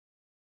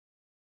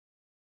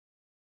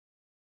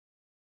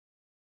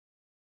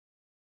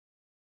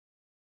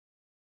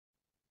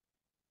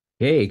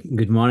Hey,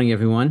 good morning,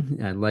 everyone.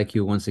 I'd like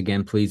you once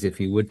again, please, if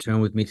you would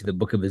turn with me to the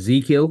book of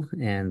Ezekiel,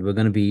 and we're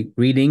going to be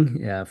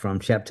reading from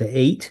chapter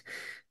 8,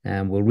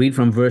 and we'll read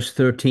from verse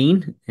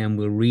 13, and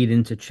we'll read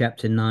into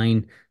chapter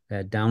 9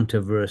 down to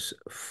verse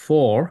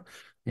 4.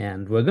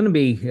 And we're going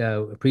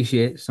to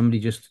appreciate somebody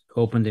just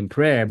opened in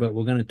prayer, but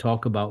we're going to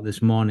talk about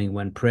this morning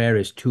when prayer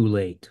is too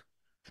late,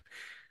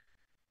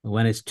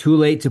 when it's too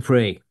late to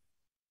pray.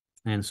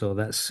 And so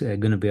that's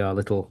going to be our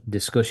little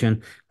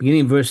discussion. Beginning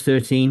in verse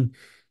 13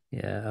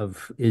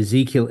 of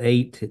Ezekiel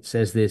 8, it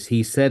says this: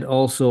 He said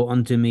also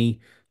unto me,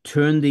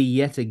 Turn thee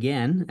yet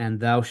again, and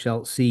thou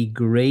shalt see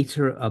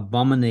greater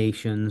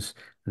abominations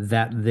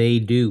that they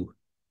do.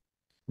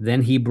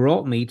 Then he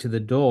brought me to the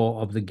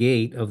door of the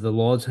gate of the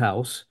Lord's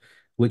house,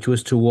 which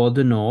was toward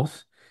the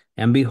north.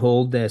 And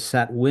behold, there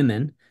sat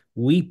women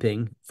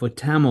weeping for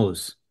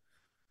Tammuz.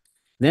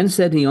 Then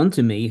said he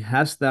unto me,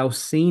 Hast thou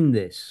seen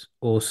this,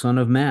 O son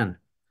of man?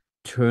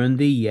 Turn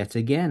thee yet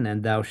again,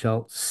 and thou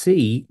shalt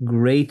see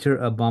greater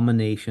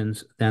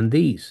abominations than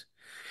these.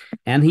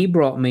 And he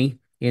brought me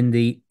in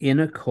the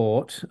inner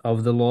court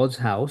of the Lord's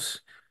house,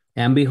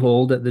 and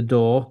behold, at the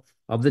door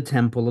of the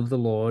temple of the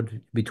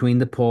Lord, between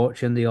the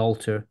porch and the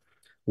altar,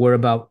 were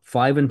about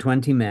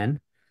 25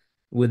 men,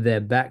 with their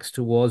backs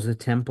towards the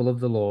temple of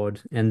the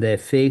Lord, and their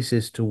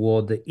faces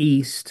toward the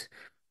east,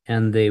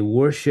 and they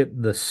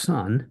worshipped the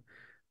sun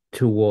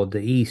toward the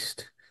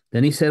east.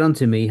 Then he said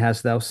unto me,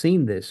 Hast thou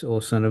seen this, O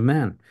son of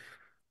man?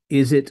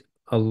 Is it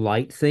a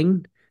light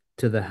thing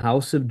to the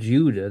house of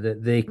Judah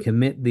that they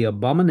commit the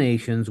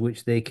abominations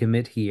which they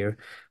commit here?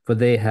 For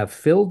they have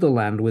filled the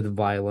land with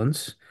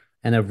violence,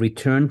 and have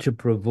returned to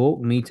provoke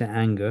me to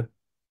anger.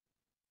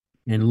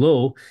 And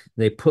lo,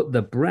 they put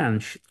the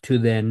branch to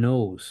their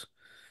nose.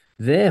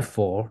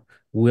 Therefore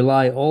will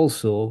I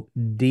also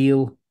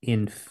deal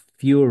in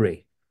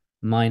fury.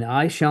 Mine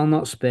eye shall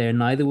not spare,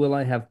 neither will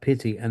I have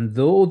pity. And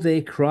though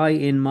they cry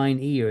in mine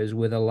ears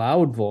with a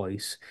loud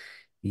voice,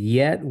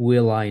 yet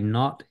will I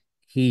not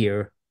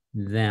hear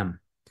them.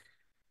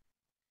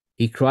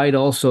 He cried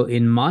also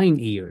in mine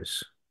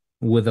ears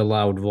with a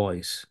loud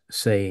voice,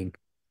 saying,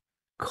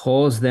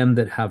 Cause them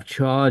that have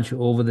charge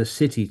over the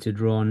city to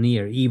draw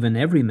near, even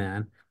every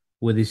man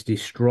with his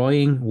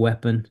destroying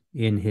weapon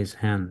in his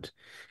hand.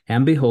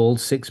 And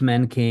behold, 6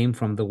 men came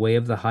from the way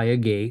of the higher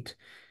gate,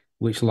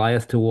 which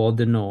lieth toward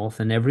the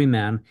north, and every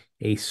man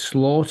a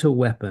slaughter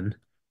weapon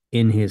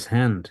in his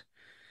hand.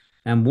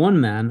 And one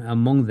man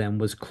among them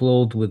was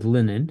clothed with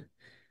linen,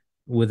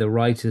 with a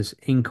writer's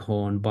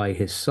inkhorn by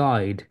his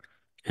side.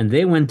 And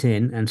they went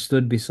in and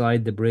stood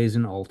beside the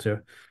brazen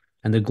altar.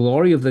 And the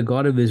glory of the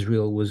God of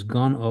Israel was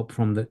gone up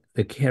from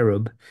the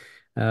cherub,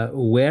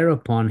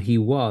 whereupon he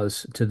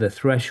was to the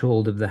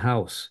threshold of the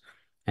house.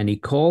 And he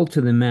called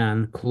to the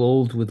man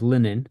clothed with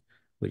linen,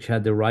 which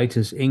had the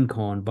writer's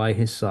inkhorn by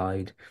his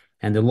side.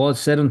 And the Lord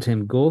said unto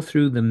him, Go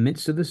through the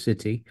midst of the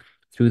city,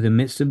 through the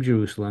midst of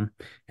Jerusalem,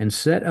 and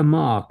set a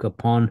mark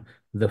upon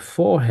the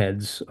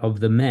foreheads of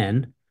the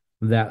men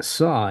that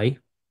sigh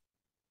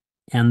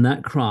and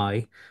that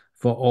cry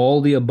for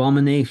all the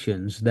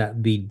abominations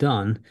that be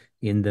done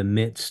in the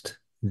midst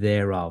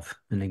thereof.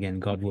 And again,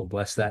 God will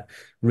bless that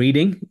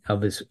reading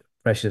of his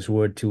precious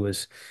word to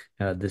us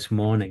this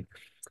morning.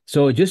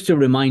 So just to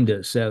remind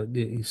us,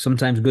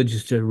 sometimes good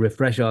just to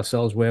refresh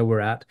ourselves where we're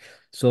at.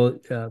 So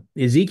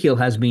Ezekiel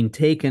has been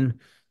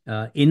taken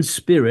in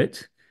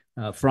spirit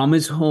from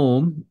his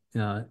home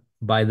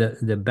by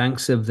the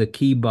banks of the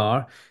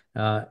Chebar,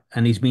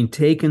 and he's been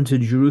taken to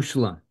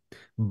Jerusalem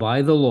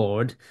by the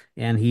Lord,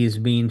 and he's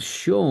been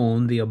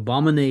shown the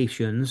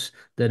abominations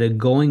that are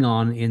going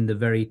on in the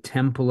very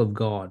temple of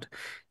God.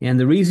 And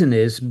the reason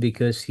is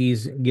because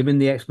he's given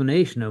the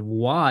explanation of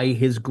why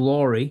his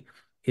glory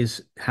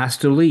has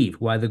to leave,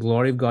 why the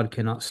glory of God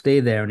cannot stay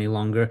there any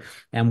longer.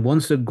 And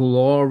once the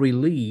glory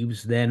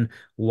leaves, then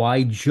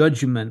why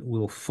judgment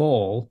will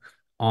fall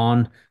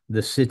on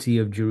the city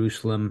of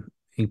Jerusalem,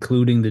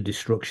 including the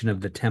destruction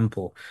of the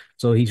temple.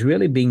 So he's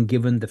really being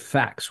given the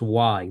facts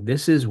why.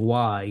 This is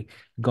why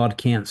God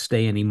can't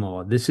stay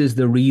anymore. This is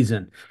the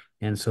reason.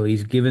 And so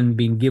he's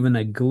been given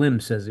a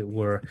glimpse, as it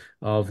were,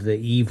 of the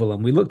evil.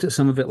 And we looked at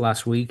some of it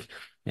last week,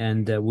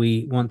 and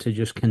we want to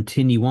just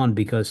continue on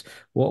because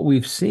what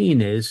we've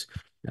seen is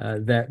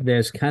that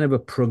there's kind of a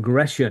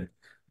progression,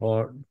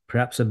 or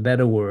perhaps a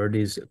better word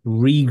is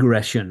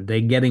regression.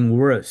 They're getting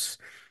worse.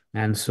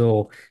 And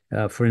so,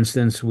 for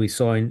instance, we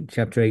saw in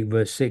chapter 8,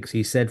 verse 6,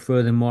 he said,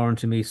 Furthermore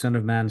unto me, Son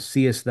of man,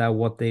 seest thou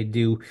what they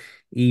do,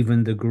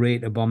 even the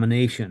great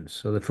abominations?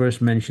 So the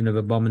first mention of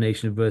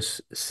abomination in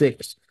verse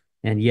 6.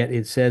 And yet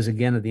it says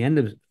again at the end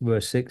of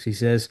verse 6, he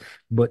says,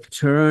 But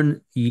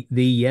turn thee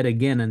yet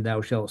again, and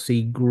thou shalt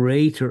see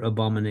greater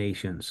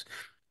abominations.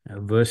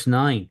 Verse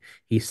 9,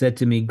 he said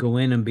to me, Go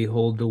in and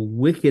behold the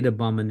wicked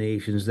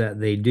abominations that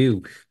they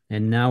do.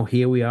 And now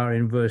here we are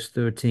in verse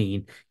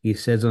 13. He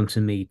says unto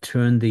me,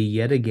 Turn thee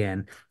yet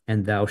again,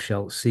 and thou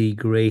shalt see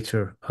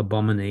greater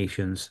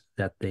abominations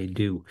that they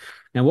do.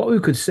 And what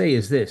we could say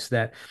is this,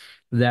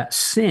 that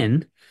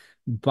sin,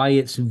 by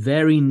its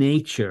very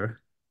nature,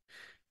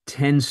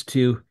 tends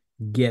to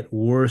get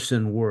worse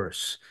and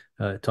worse.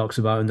 It talks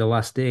about in the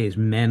last days,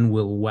 men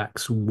will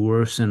wax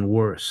worse and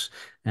worse.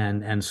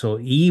 And so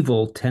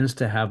evil tends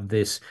to have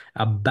this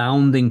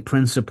abounding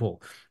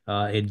principle.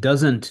 It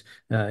doesn't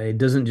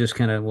just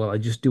kind of, well, I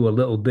just do a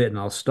little bit and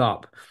I'll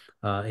stop.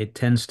 It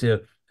tends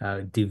to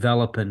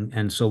develop,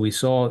 and so we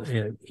saw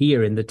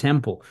here in the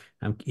temple,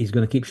 he's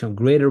going to keep showing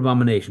greater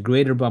abominations,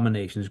 greater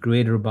abominations,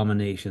 greater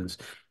abominations.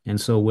 And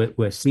so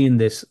we're seeing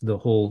this the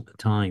whole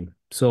time.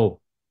 So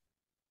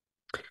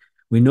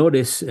we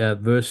notice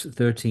verse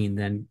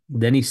 13,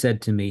 then he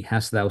said to me,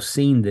 hast thou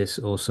seen this,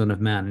 O son of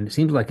man? And it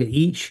seems like at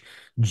each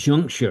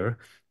juncture,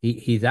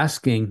 he's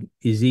asking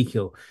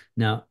Ezekiel,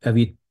 now, have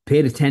you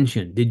paid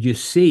attention? Did you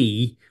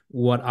see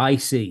what I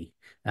see?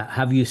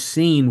 Have you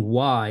seen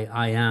why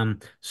I am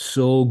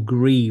so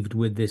grieved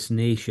with this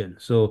nation?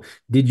 So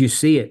did you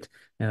see it?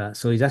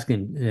 So he's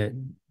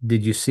asking,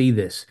 did you see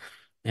this?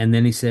 And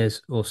then he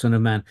says, O son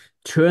of man,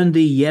 turn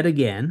thee yet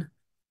again,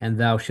 and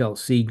thou shalt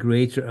see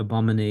greater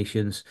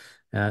abominations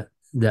uh,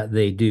 that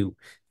they do.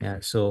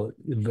 So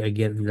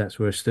again, that's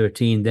verse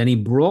 13. Then he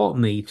brought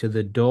me to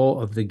the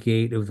door of the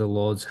gate of the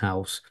Lord's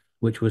house,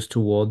 which was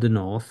toward the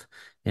north.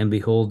 And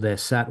behold, there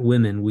sat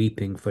women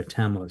weeping for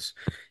Tammuz.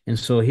 And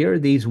so here are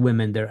these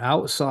women. They're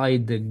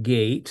outside the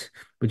gate,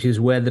 which is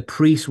where the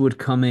priests would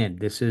come in.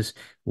 This is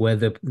where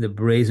the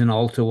brazen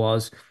altar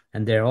was.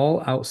 And they're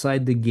all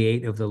outside the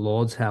gate of the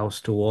Lord's house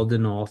toward the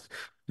north.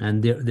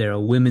 And there are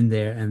women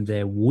there, and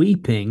they're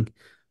weeping,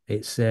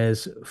 it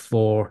says,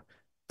 for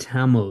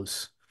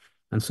Tammuz.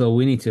 And so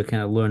we need to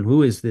kind of learn,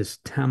 who is this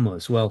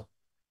Tammuz? Well,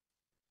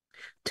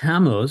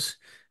 Tammuz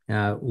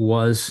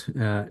was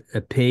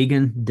a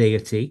pagan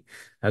deity,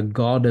 a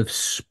god of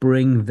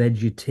spring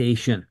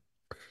vegetation.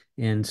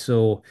 And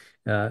so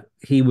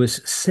he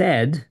was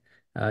said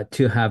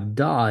to have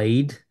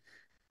died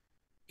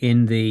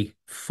in the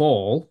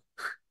fall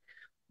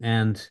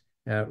and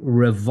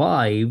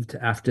revived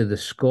after the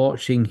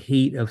scorching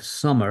heat of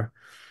summer.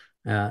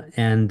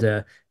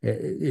 And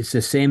it's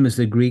the same as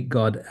the Greek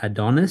god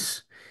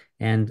Adonis.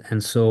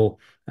 And so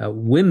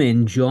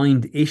women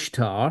joined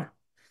Ishtar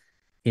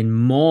in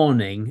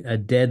mourning a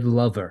dead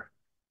lover.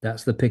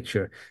 That's the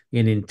picture,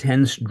 in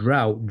intense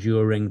drought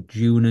during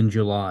June and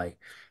July.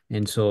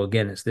 And so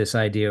again, it's this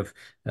idea of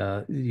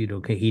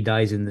he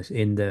dies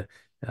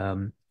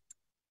um,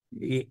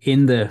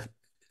 in the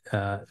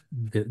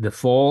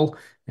fall.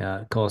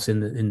 Of course,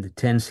 in the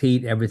tense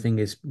heat, everything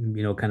is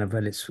kind of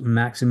at its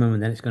maximum,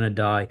 and then it's going to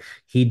die.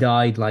 He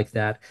died like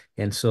that,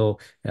 and so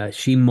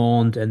she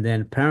mourned, and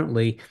then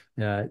apparently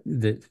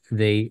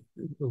the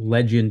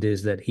legend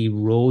is that he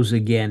rose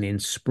again in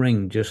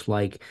spring, just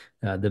like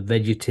the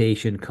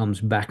vegetation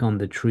comes back on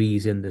the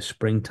trees in the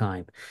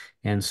springtime,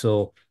 and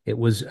so it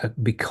was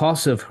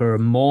because of her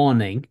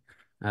mourning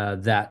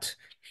that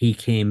he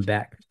came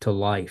back to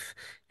life.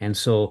 And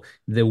so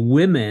the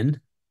women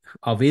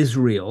of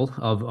Israel,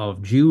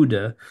 of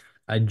Judah,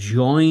 are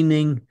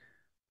joining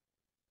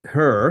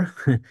her,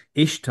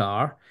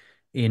 Ishtar,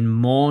 in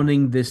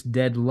mourning this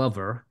dead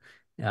lover,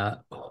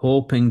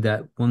 hoping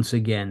that once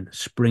again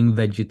spring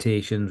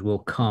vegetations will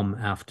come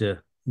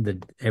after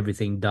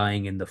everything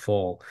dying in the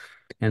fall.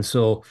 And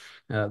so,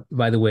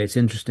 by the way, it's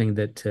interesting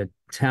that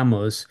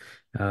Tammuz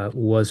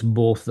was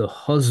both the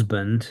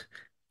husband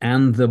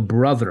and the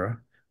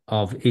brother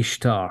of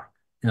Ishtar,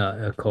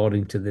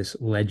 according to this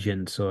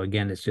legend. So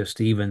again, it's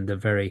just even the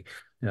very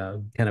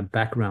kind of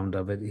background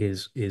of it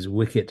is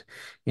wicked.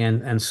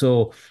 And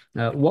so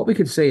what we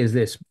could say is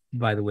this,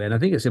 by the way, and I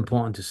think it's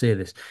important to say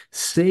this: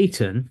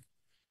 Satan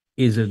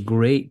is a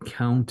great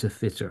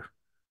counterfeiter.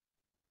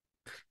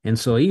 And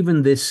so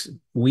even this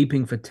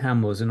weeping for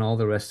Tammuz and all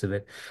the rest of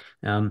it,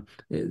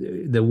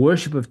 the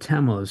worship of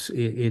Tammuz,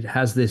 it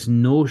has this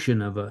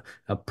notion of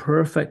a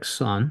perfect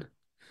son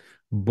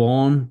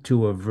born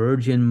to a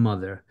virgin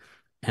mother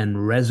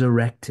and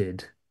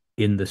resurrected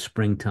in the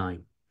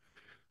springtime.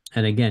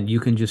 And again, you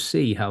can just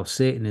see how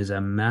Satan is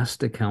a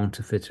master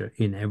counterfeiter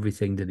in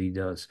everything that he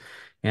does.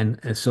 And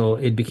so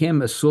it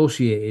became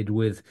associated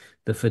with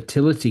the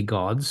fertility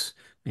gods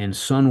and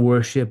sun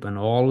worship and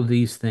all of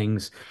these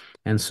things.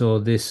 And so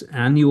this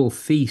annual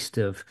feast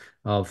of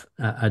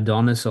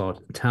Adonis or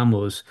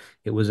Tammuz,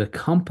 it was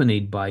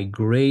accompanied by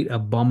great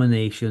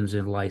abominations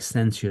and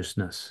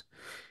licentiousness.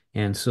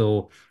 And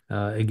so,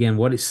 again,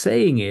 what it's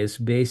saying is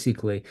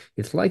basically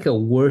it's like a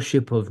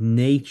worship of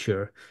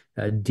nature,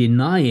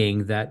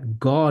 denying that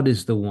God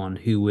is the one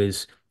who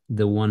is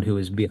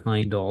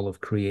behind all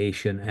of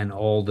creation and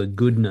all the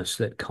goodness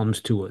that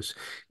comes to us.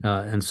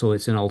 And so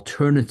it's an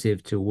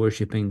alternative to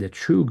worshiping the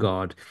true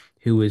God,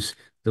 who is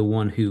the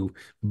one who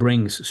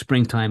brings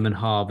springtime and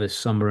harvest,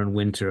 summer and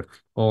winter,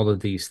 all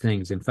of these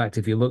things. In fact,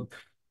 if you look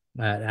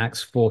at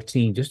Acts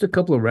 14, just a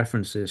couple of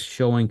references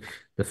showing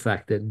the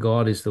fact that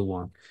God is the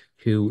one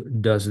who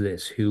does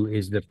this, who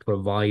is the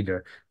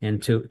provider,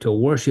 and to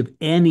worship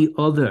any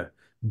other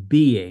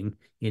being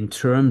in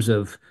terms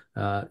of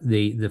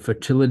the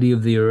fertility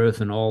of the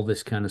earth and all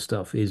this kind of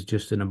stuff is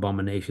just an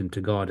abomination to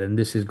God. And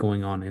this is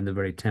going on in the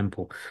very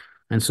temple.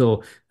 And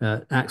so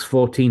Acts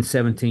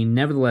 14:17,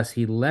 nevertheless,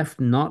 he left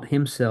not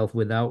himself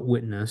without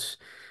witness,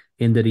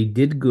 in that he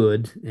did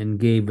good and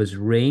gave us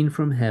rain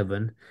from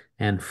heaven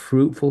and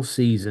fruitful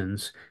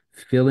seasons,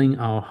 filling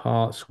our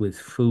hearts with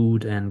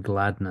food and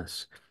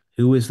gladness.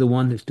 Who is the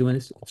one that's doing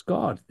this? It's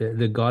God,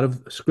 the God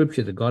of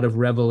Scripture, the God of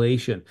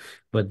revelation.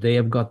 But they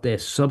have got their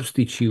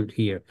substitute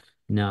here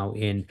now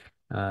in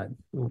uh,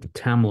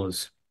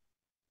 Tammuz.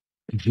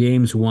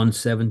 James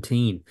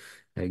 1:17.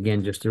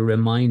 Again, just a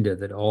reminder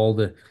that all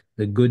the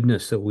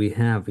goodness that we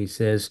have, he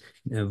says,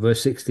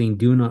 verse 16,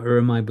 do not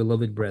err, my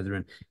beloved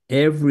brethren.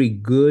 Every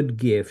good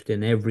gift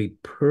and every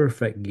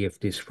perfect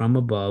gift is from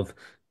above,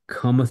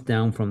 cometh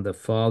down from the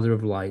Father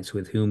of lights,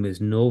 with whom is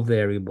no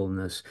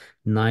variableness,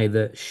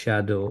 neither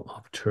shadow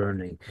of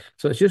turning.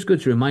 So it's just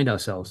good to remind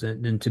ourselves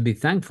and to be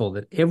thankful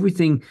that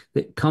everything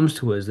that comes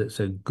to us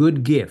that's a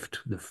good gift,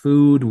 the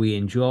food we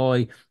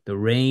enjoy, the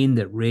rain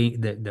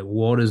that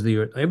waters the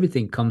earth,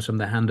 everything comes from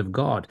the hand of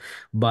God.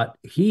 But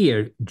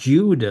here,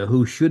 Judah,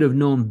 who should have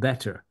known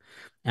better,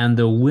 and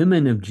the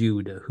women of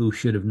Judah, who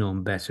should have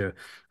known better,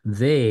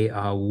 they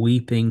are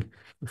weeping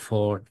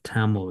for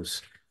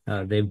Tammuz.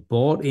 They've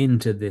bought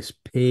into this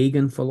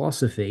pagan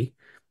philosophy,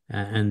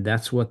 and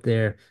that's what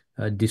they're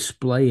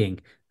displaying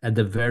at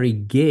the very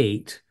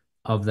gate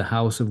of the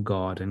house of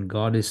God. And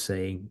God is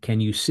saying, can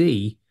you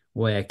see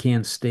why I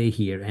can't stay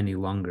here any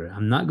longer?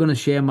 I'm not going to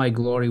share my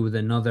glory with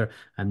another.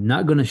 I'm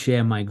not going to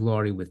share my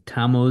glory with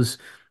Tammuz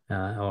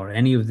or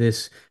any of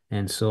this.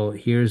 And so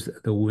here's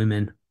the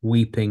women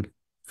weeping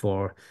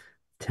for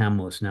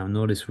Tammuz. Now,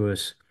 notice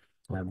verse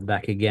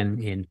back again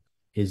in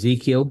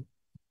Ezekiel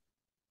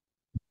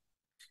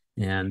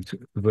and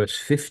verse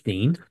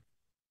 15.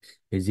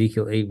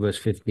 Ezekiel 8, verse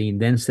 15.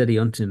 Then said he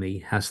unto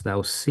me, hast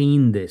thou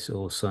seen this,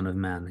 O son of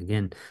man?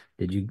 Again,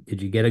 did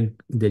you get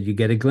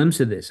a glimpse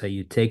of this? Are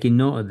you taking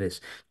note of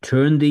this?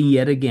 Turn thee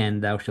yet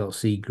again, thou shalt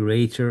see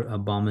greater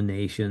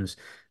abominations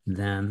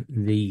than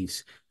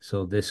these.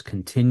 So this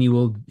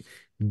continual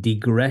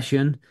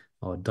digression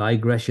or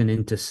digression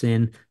into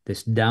sin,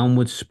 this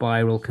downward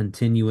spiral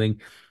continuing.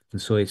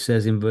 And so it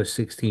says in verse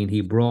 16,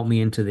 he brought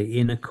me into the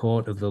inner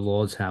court of the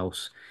Lord's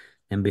house.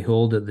 And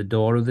behold, at the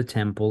door of the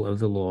temple of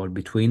the Lord,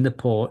 between the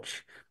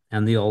porch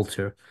and the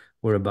altar,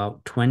 were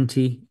about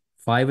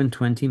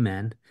 25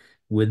 men,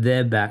 with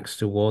their backs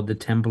toward the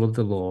temple of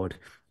the Lord,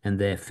 and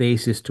their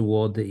faces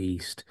toward the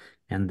east,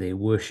 and they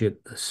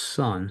worshiped the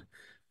sun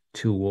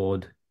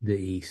toward the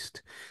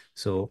east.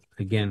 So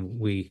again,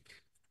 we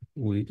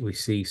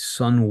see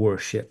sun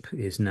worship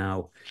is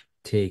now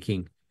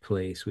taking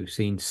place. We've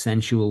seen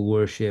sensual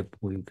worship.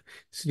 We've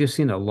just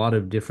seen a lot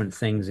of different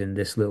things in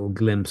this little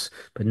glimpse,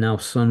 but now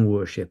sun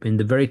worship. In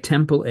the very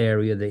temple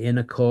area, the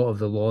inner court of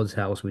the Lord's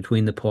house,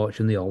 between the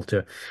porch and the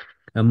altar,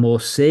 a more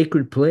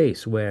sacred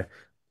place where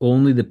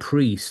only the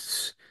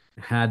priests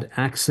had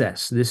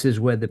access. This is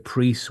where the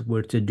priests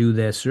were to do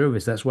their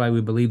service. That's why we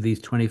believe these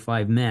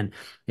 25 men.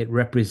 It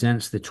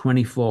represents the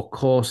 24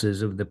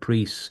 courses of the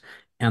priests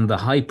and the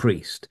high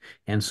priest.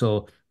 And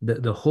so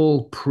the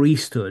whole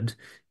priesthood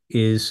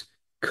is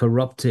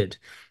corrupted.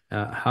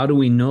 How do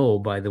we know,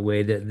 by the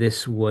way, that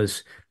this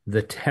was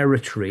the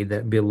territory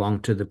that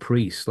belonged to the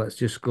priests? Let's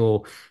just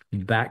go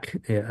back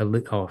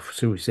or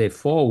should we say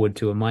forward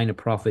to a minor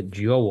prophet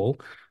Joel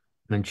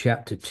in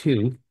chapter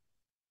 2,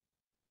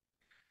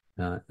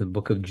 the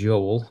book of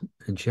Joel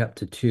in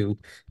chapter 2,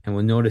 and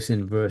we'll notice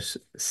in verse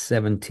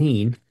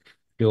 17,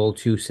 Joel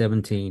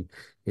 2:17,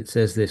 it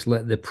says this,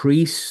 let the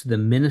priests, the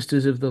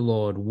ministers of the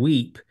Lord,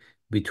 weep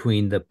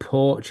between the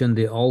porch and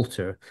the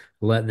altar.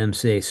 Let them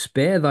say,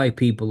 spare thy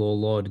people, O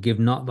Lord, give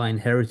not thine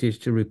heritage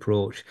to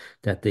reproach,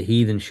 that the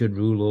heathen should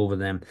rule over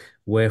them.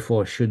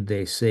 Wherefore should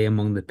they say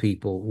among the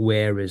people,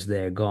 where is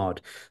their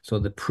God? So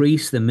the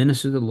priests, the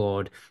ministers of the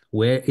Lord,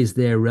 where is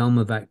their realm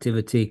of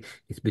activity?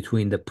 It's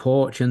between the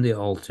porch and the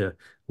altar.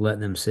 Let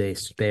them say,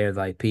 spare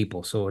thy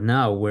people. So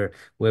now we're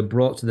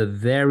brought to the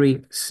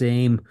very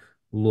same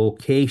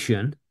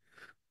location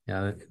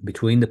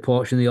between the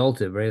porch and the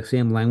altar. Very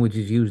same language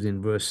is used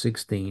in verse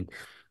 16.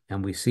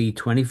 And we see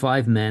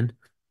 25 men,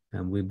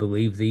 and we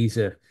believe these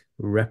are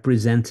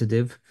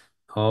representative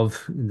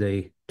of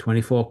the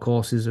 24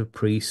 courses of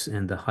priests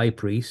and the high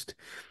priest,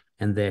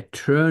 and they're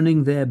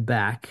turning their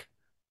back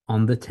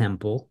on the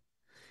temple,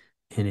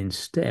 and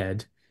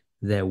instead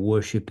they're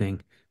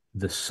worshiping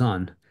the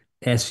sun,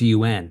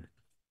 S-U-N.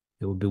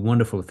 It would be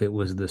wonderful if it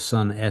was the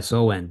sun,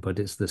 S-O-N, but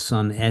it's the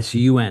sun,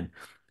 S-U-N.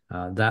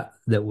 That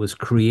was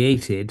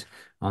created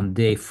on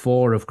day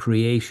 4 of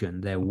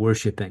creation. They're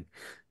worshiping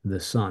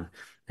the sun.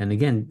 And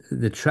again,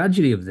 the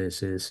tragedy of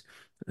this is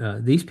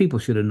these people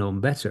should have known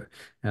better.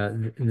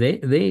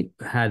 They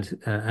had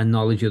a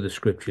knowledge of the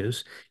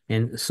scriptures,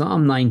 and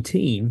Psalm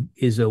 19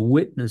 is a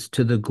witness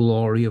to the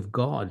glory of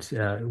God,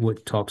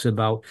 which talks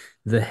about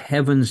the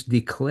heavens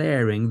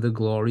declaring the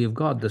glory of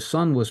God. The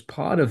sun was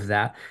part of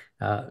that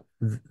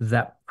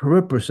that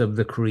purpose of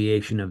the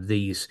creation of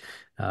these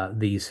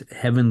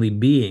heavenly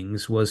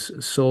beings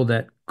was so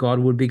that God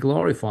would be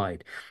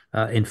glorified.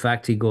 In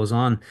fact, he goes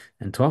on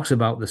and talks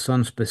about the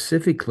sun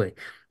specifically.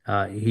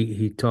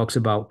 He talks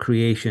about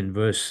creation,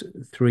 verse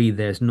 3.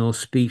 There's no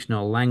speech,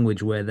 no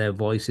language where their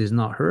voice is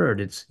not heard.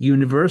 It's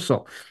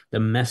universal. The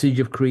message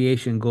of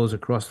creation goes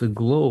across the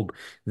globe.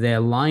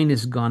 Their line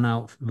has gone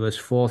out, verse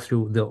 4,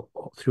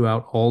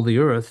 throughout all the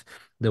earth.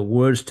 The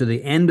words to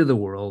the end of the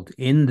world.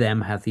 In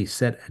them hath he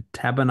set a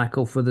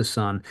tabernacle for the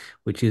sun,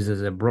 which is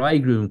as a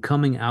bridegroom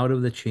coming out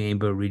of the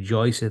chamber,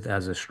 rejoiceth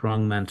as a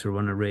strong man to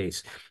run a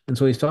race. And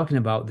so he's talking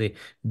about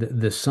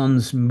the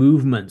sun's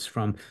movements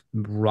from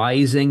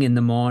rising in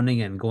the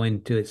morning and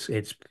going to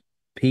its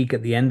peak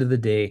at the end of the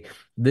day.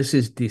 This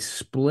is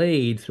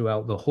displayed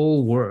throughout the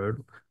whole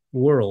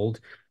world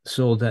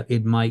so that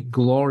it might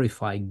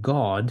glorify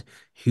God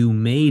who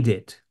made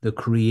it, the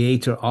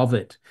creator of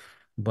it.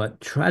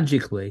 But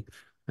tragically,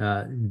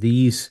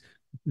 these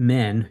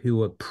men who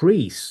were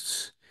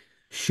priests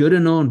should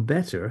have known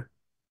better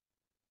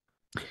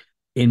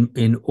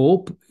in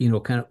open,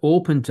 kind of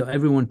open to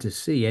everyone to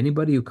see.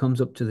 Anybody who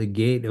comes up to the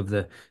gate of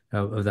the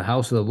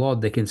house of the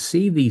Lord, they can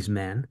see these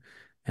men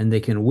and they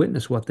can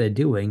witness what they're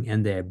doing,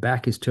 and their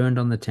back is turned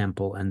on the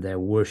temple and they're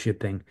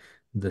worshiping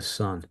the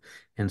sun.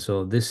 And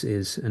so this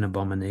is an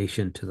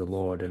abomination to the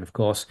Lord. And of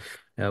course,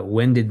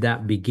 when did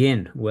that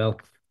begin? Well,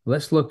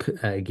 let's look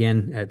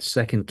again at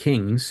Second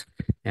Kings,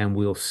 and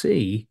we'll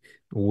see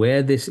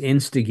where this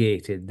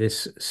instigated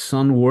this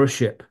sun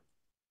worship.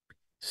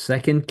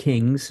 Second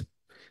Kings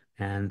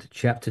and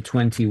chapter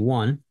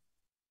 21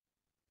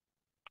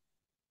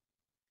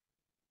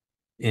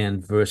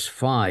 and verse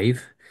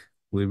 5,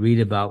 we read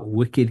about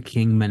wicked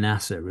King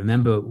Manasseh.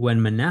 Remember,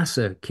 when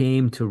Manasseh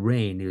came to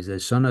reign, he was the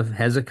son of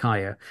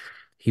Hezekiah.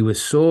 He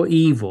was so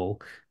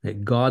evil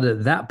that God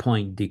at that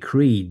point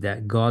decreed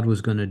that God was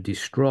going to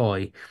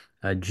destroy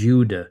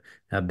Judah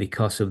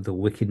because of the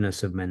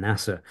wickedness of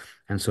Manasseh.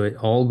 And so it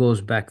all goes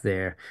back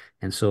there.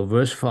 And so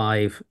verse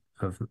 5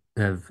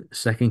 of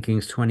 2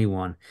 Kings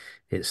 21,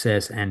 it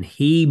says, and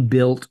he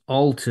built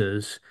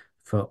altars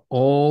for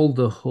all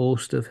the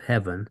host of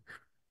heaven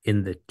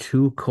in the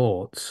two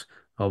courts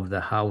of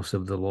the house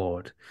of the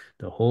Lord.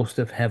 The host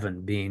of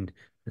heaven being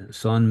the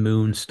sun,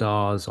 moon,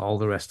 stars, all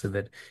the rest of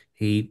it.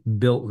 He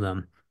built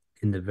them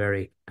in the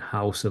very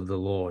house of the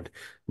Lord.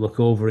 Look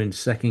over in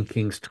 2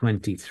 Kings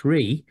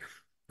 23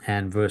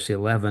 and verse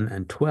 11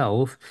 and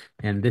 12.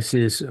 And this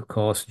is, of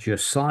course,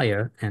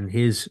 Josiah and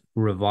his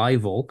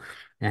revival.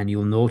 And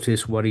you'll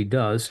notice what he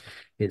does.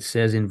 It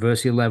says in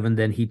verse 11,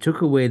 then he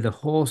took away the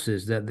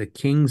horses that the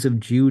kings of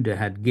Judah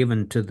had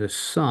given to the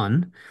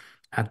sun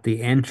at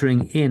the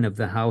entering in of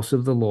the house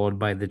of the Lord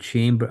by the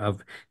chamber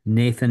of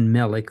Nathan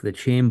Melech, the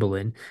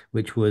chamberlain,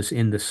 which was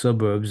in the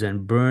suburbs,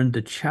 and burned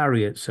the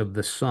chariots of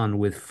the sun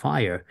with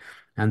fire,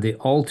 and the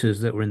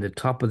altars that were in the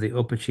top of the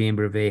upper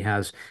chamber of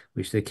Ahaz,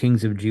 which the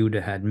kings of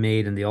Judah had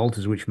made, and the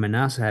altars which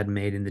Manasseh had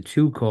made in the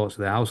two courts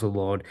of the house of the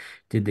Lord,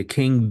 did the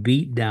king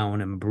beat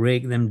down and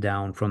break them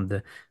down from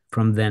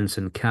thence,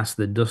 and cast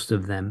the dust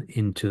of them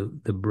into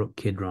the brook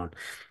Kidron.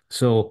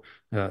 So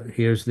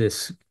here's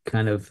this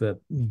kind of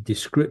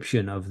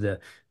description of the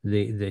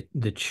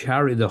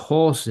chariot, the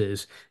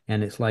horses,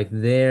 and it's like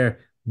they're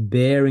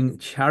bearing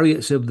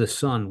chariots of the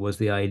sun was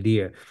the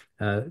idea.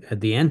 At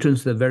the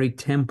entrance of the very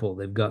temple,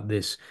 they've got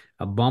this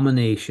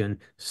abomination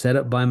set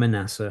up by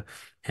Manasseh,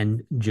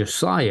 and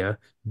Josiah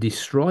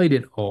destroyed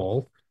it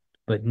all.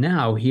 But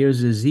now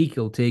here's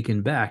Ezekiel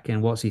taken back,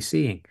 and what's he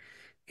seeing?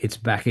 It's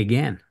back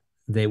again.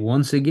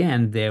 Once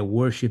again they're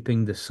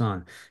worshiping the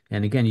sun.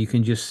 And again, you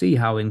can just see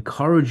how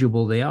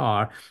incorrigible they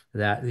are,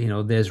 that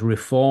there's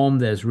reform,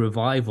 there's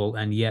revival,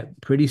 and yet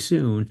pretty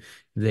soon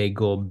they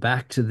go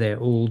back to their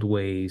old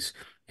ways,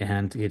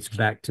 and it's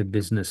back to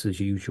business as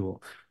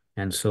usual.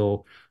 And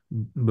so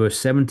verse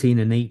 17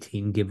 and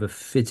 18 give a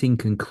fitting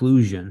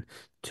conclusion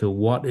to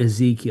what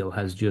Ezekiel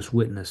has just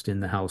witnessed in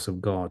the house of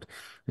God.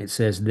 It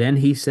says, then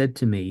he said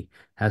to me,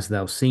 hast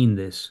thou seen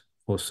this,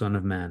 O son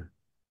of man?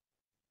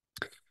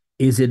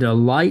 Is it a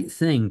light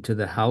thing to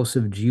the house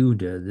of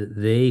Judah that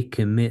they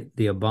commit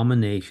the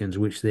abominations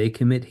which they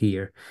commit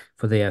here?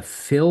 For they have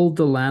filled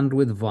the land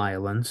with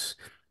violence,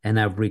 and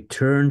have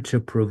returned to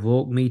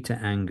provoke me to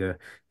anger.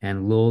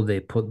 And lo, they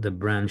put the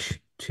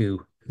branch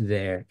to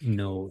their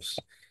nose.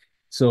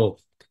 So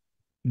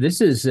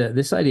this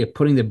idea of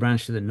putting the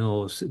branch to the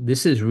nose,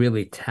 this has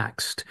really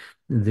taxed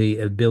the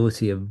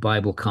ability of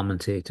Bible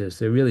commentators.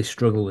 They really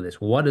struggle with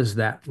this. What does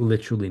that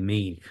literally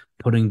mean,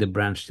 putting the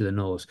branch to the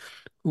nose?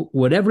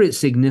 Whatever its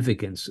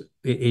significance,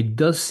 it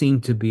does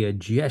seem to be a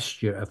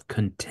gesture of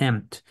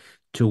contempt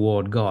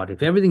toward God.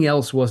 If everything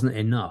else wasn't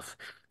enough,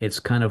 it's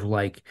kind of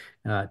like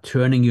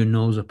turning your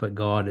nose up at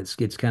God. It's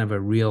kind of a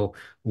real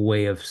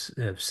way of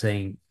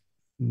saying,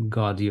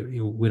 God,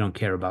 we don't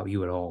care about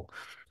you at all.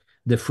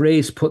 The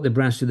phrase put the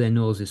branch to their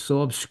nose is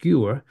so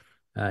obscure,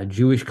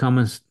 Jewish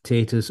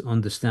commentators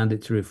understand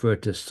it to refer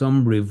to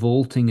some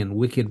revolting and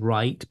wicked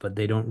rite, but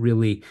they don't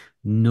really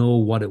know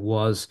what it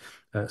was.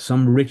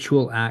 Some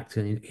ritual act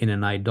in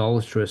an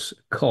idolatrous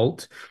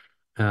cult,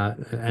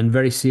 and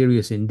very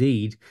serious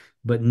indeed.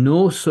 But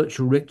no such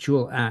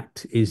ritual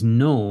act is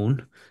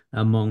known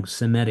among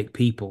Semitic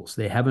peoples.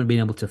 They haven't been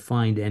able to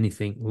find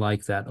anything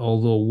like that,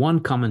 although one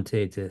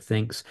commentator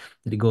thinks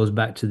that it goes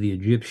back to the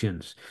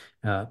Egyptians.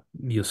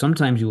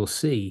 Sometimes you will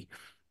see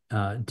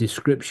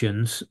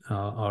descriptions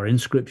or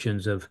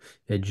inscriptions of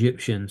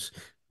Egyptians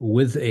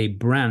with a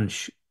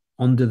branch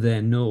under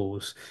their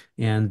nose,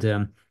 and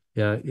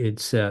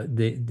it's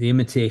the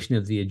imitation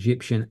of the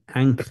Egyptian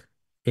Ankh,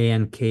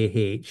 Ankh,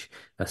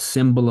 a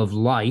symbol of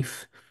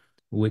life,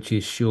 which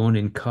is shown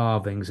in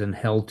carvings and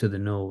held to the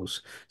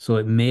nose. So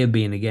it may have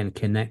been again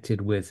connected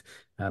with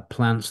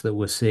plants that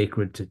were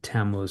sacred to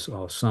Tammuz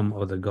or some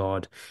other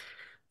god.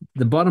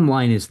 The bottom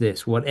line is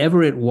this: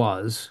 whatever it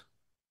was,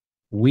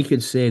 we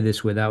could say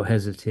this without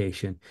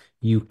hesitation.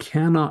 You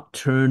cannot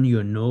turn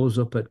your nose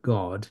up at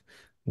God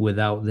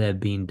without there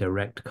being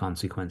direct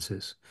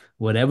consequences.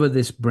 Whatever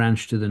this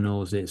branch to the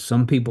nose is,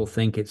 some people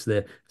think it's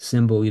the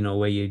symbol,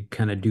 where you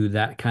kind of do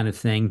that kind of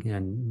thing,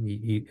 and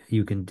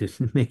you can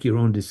just make your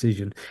own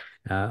decision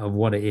of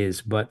what it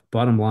is. But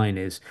bottom line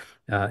is,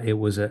 it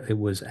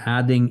was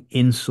adding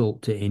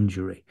insult to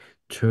injury,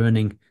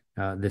 turning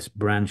this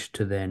branch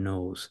to their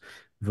nose.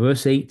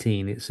 Verse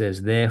 18, it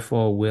says,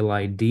 Therefore will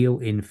I deal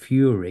in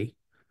fury,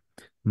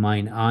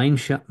 my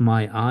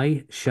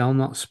eye shall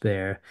not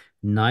spare,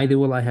 neither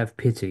will I have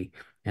pity.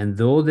 And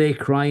though they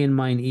cry in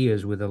mine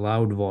ears with a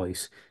loud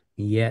voice,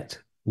 yet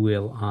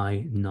will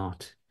I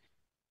not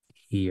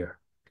hear.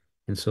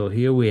 And so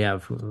here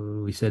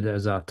we said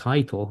as our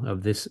title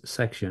of this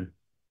section,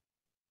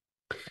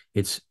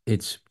 it's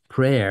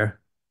prayer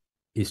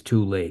is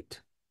too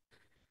late.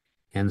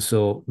 And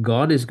so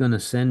God is going to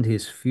send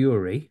his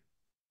fury.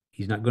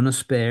 He's not going to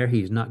spare.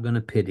 He's not going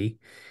to pity.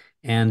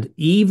 And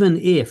even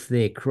if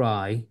they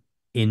cry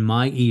in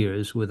my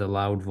ears with a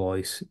loud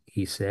voice,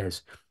 he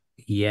says,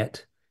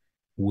 yet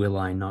will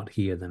I not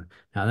hear them.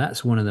 Now,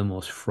 that's one of the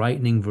most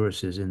frightening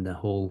verses in the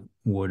whole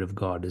word of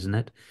God, isn't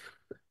it?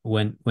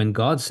 When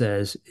God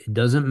says it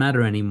doesn't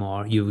matter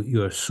anymore,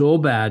 you're so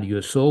bad,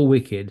 you're so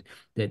wicked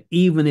that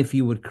even if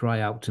you would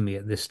cry out to me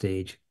at this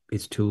stage,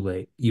 it's too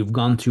late. You've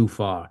gone too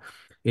far.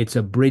 It's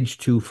a bridge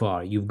too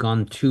far. You've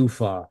gone too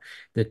far.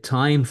 The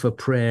time for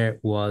prayer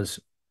was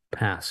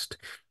past.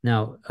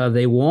 Now, are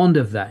they warned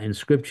of that in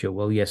Scripture?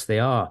 Well, yes, they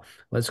are.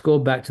 Let's go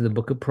back to the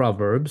book of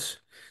Proverbs,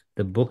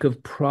 the book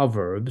of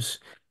Proverbs,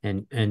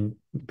 and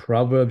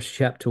Proverbs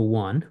chapter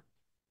 1.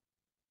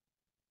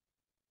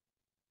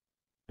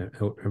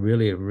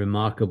 Really a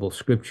remarkable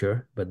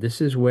scripture, but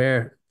this is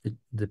where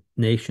the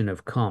nation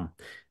have come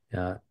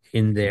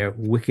in their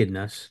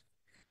wickedness.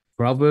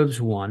 Proverbs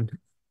 1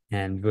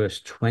 and verse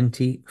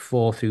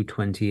 24 through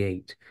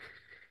 28.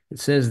 It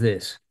says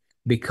this,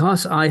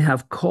 because I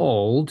have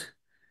called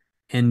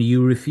and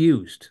you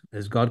refused.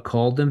 Has God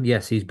called them?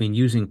 Yes, he's been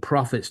using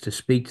prophets to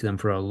speak to them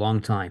for a long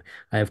time.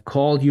 I have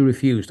called, you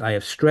refused. I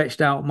have stretched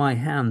out my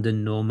hand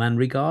and no man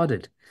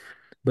regarded.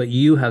 But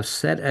you have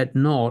set at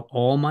naught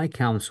all my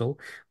counsel,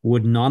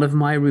 would none of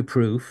my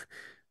reproof.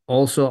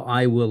 Also,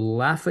 I will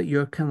laugh at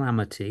your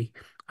calamity.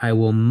 I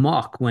will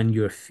mock when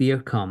your fear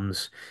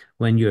comes.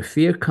 When your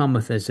fear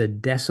cometh as a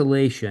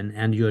desolation,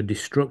 and your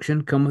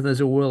destruction cometh as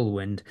a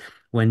whirlwind,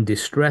 when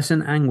distress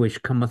and anguish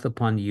cometh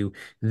upon you,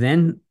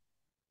 then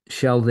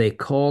shall they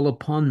call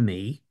upon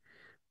me,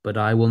 but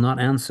I will not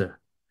answer.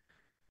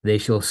 They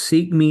shall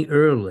seek me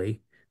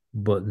early,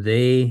 but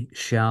they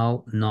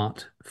shall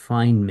not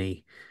find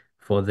me,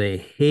 for they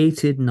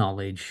hated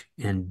knowledge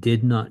and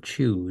did not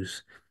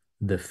choose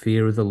the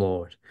fear of the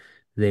Lord.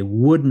 They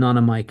would none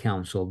of my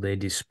counsel. They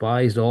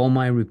despised all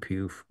my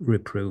reproof,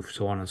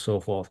 so on and so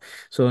forth.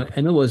 So,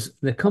 in other words,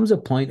 there comes a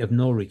point of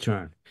no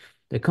return.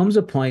 There comes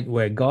a point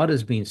where God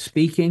has been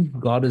speaking,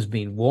 God has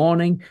been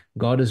warning,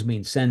 God has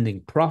been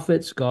sending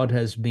prophets, God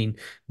has been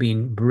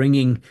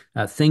bringing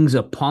things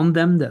upon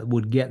them that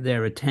would get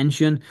their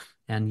attention,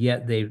 and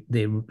yet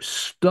they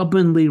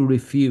stubbornly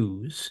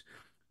refuse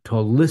to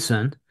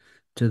listen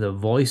to the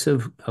voice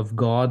of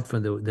God for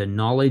the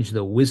knowledge,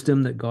 the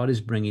wisdom that God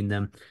is bringing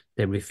them.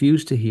 They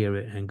refuse to hear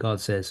it, and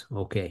God says,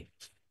 okay,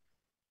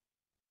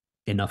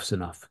 enough's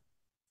enough.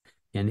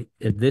 And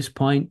at this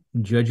point,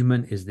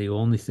 judgment is the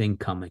only thing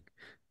coming.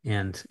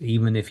 And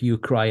even if you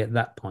cry at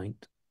that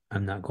point,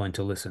 I'm not going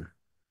to listen.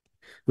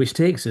 Which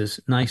takes us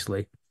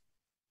nicely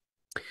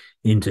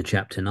into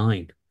chapter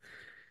 9.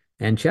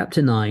 And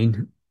chapter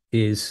 9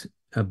 is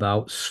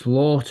about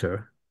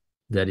slaughter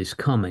that is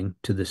coming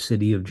to the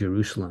city of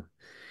Jerusalem.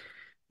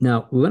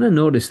 Now, we're going to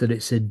notice that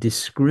it's a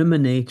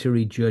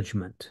discriminatory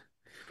judgment.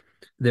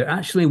 There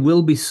actually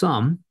will be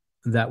some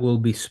that will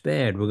be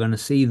spared. We're going to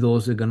see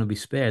those are going to be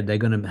spared. They're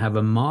going to have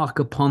a mark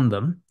upon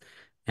them,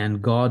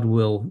 and God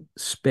will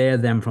spare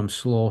them from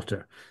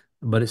slaughter.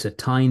 But it's a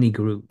tiny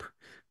group.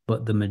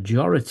 But the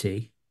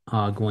majority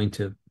are going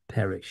to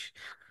perish.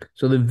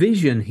 So the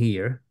vision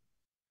here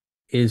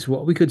is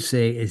what we could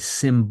say is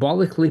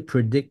symbolically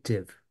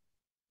predictive.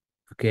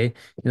 Okay.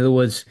 In other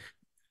words,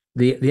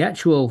 the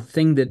actual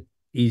thing that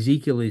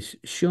Ezekiel is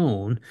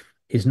shown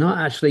is not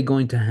actually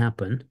going to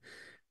happen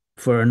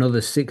for another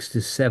 6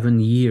 to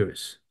 7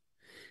 years.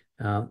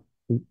 Uh,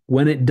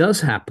 when it does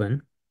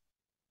happen,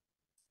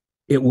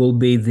 it will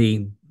be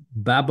the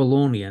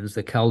Babylonians,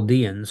 the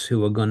Chaldeans,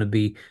 who are going to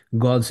be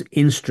God's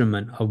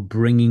instrument of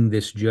bringing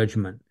this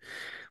judgment.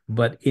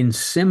 But in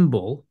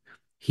symbol,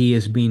 he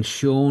is being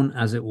shown,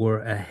 as it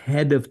were,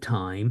 ahead of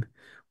time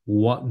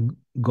what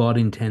God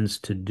intends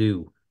to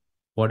do,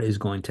 what is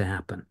going to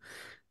happen.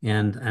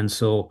 And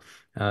so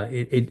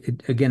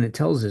again, it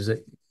tells us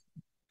that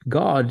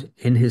God,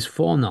 in his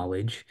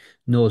foreknowledge,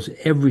 knows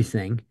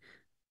everything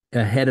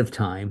ahead of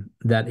time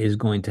that is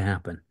going to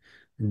happen.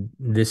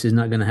 This is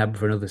not going to happen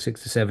for another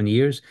 6 to 7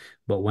 years,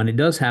 but when it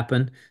does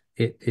happen,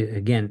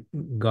 again,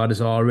 God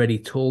has already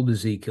told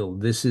Ezekiel,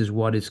 this is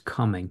what is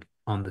coming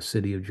on the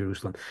city of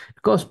Jerusalem.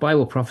 Of course,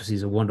 Bible prophecy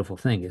is a wonderful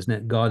thing, isn't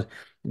it?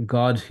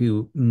 God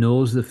who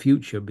knows the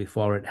future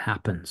before it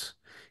happens.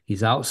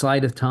 He's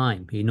outside of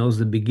time. He knows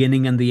the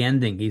beginning and the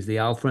ending. He's the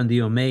Alpha and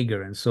the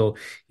Omega. And so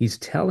he's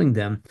telling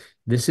them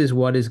this is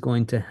what is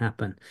going to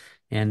happen.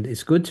 And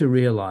it's good to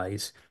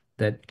realize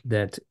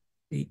that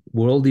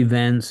world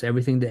events,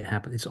 everything that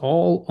happens, it's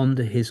all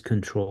under his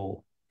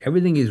control.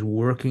 Everything is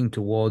working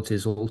towards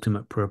his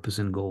ultimate purpose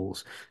and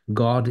goals.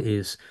 God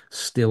is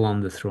still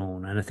on the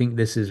throne. And I think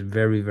this is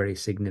very, very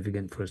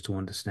significant for us to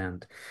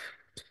understand.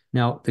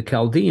 Now, the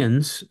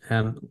Chaldeans,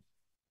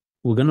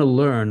 we're going to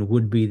learn,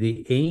 would be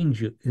the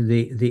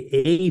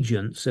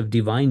agents of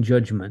divine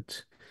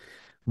judgment,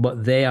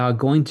 but they are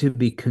going to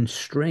be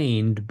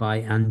constrained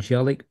by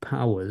angelic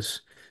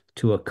powers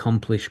to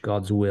accomplish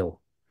God's will.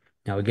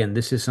 Now, again,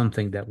 this is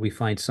something that we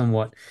find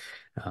somewhat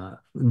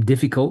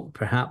difficult,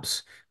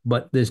 perhaps,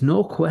 but there's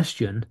no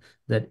question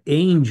that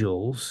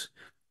angels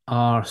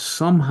are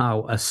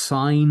somehow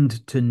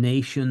assigned to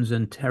nations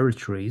and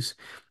territories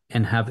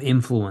and have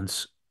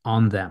influence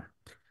on them.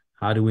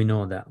 How do we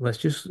know that? Let's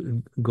just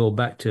go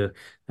back to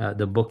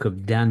the book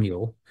of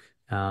Daniel.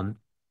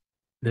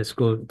 Let's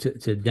go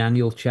to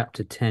Daniel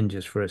chapter 10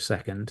 just for a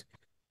second.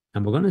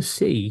 And we're going to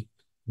see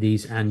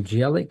these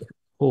angelic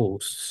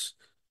hosts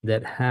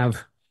that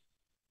have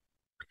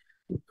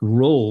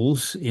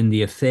roles in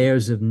the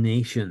affairs of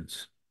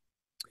nations.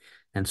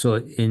 And so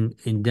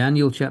in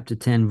Daniel chapter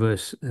 10,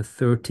 verse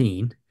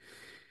 13,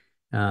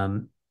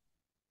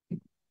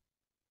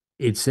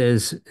 it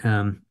says,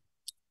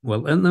 well,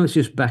 let's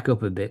just back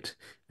up a bit.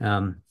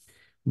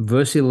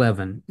 Verse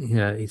 11,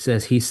 it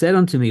says, he said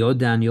unto me, O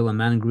Daniel, a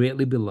man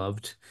greatly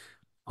beloved,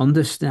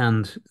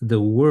 understand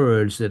the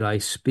words that I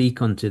speak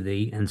unto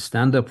thee, and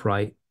stand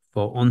upright,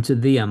 for unto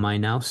thee am I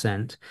now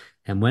sent.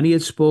 And when he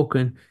had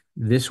spoken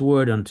this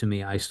word unto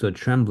me, I stood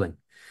trembling.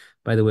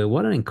 By the way,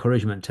 what an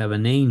encouragement to have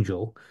an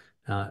angel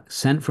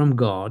sent from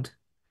God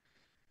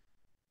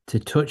to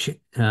touch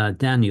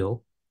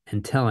Daniel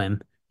and tell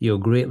him, you're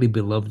greatly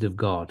beloved of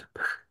God.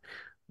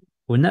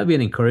 Wouldn't that be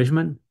an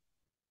encouragement?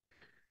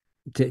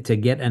 To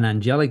get an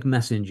angelic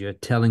messenger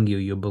telling you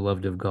you're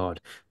beloved of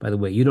God. By the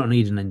way, you don't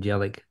need an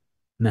angelic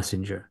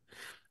messenger.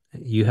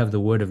 You have the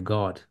word of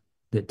God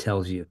that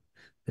tells you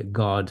that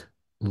God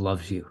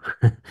loves you.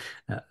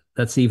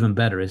 That's even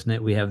better, isn't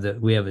it? We have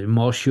a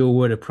more sure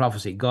word of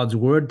prophecy. God's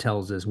word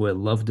tells us we're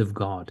loved of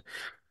God.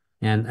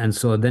 And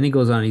so then he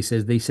goes on, he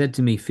says, they said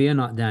to me, fear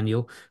not,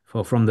 Daniel,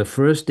 for from the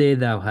first day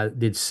thou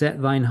did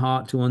set thine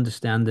heart to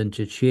understand and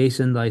to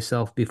chasten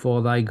thyself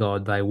before thy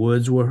God, thy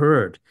words were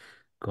heard.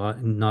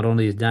 God, not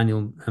only is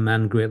Daniel a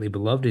man greatly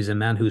beloved, he's a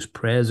man whose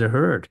prayers are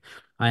heard.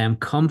 I am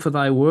come for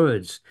thy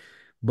words.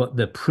 But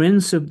the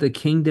prince of the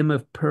kingdom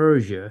of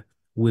Persia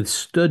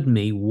withstood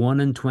me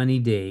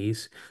 21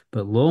 days.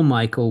 But lo,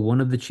 Michael,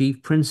 one of the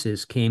chief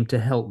princes, came to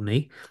help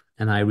me,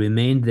 and I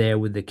remained there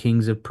with the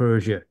kings of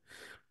Persia.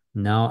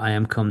 Now I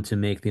am come to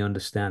make thee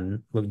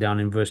understand. Look down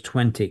in verse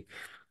 20.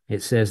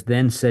 It says,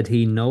 then said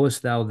he,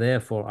 knowest thou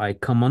therefore I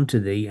come unto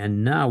thee,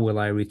 and now will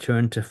I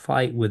return to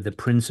fight with the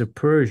prince of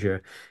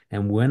Persia.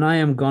 And when I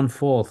am gone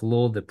forth,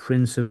 lo, the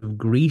prince of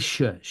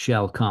Grecia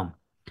shall come.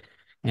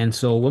 And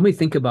so when we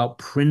think about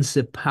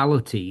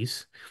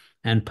principalities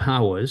and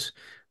powers,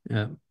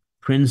 uh,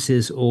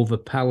 princes over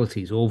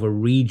polities, over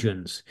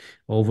regions,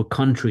 over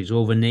countries,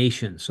 over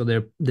nations. So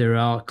there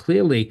are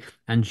clearly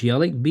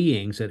angelic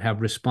beings that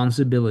have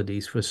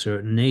responsibilities for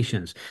certain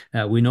nations.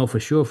 We know for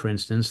sure, for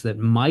instance, that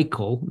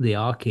Michael, the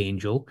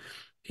archangel,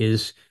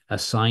 is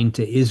assigned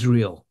to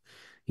Israel.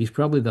 He's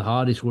probably the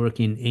hardest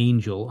working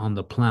angel on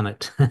the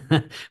planet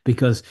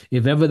because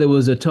if ever there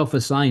was a tough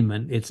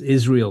assignment, it's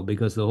Israel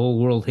because the whole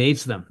world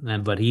hates them.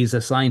 But he's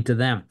assigned to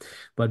them.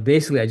 But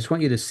basically, I just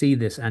want you to see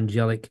this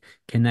angelic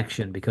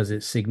connection because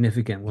it's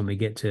significant when we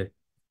get to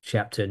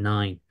chapter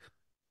 9.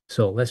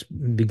 So let's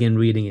begin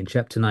reading in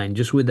chapter 9,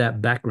 just with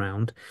that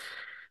background.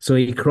 So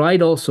he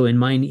cried also in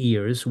mine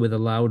ears with a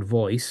loud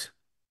voice,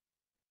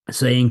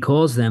 saying,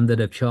 cause them that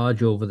have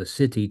charge over the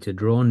city to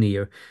draw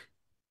near,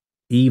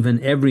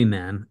 even every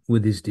man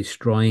with his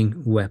destroying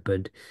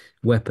weapon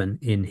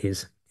in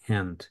his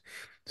hand.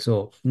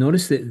 So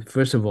notice that,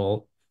 first of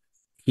all,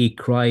 he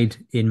cried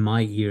in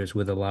my ears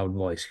with a loud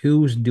voice.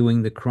 Who's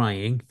doing the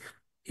crying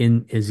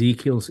in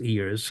Ezekiel's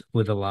ears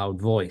with a loud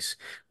voice?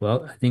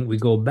 Well, I think we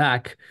go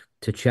back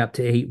to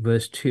chapter 8,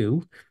 verse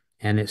 2,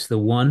 and it's the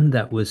one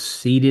that was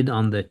seated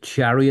on the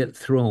chariot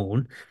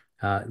throne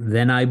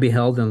Then I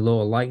beheld, and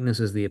lo, a likeness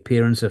as the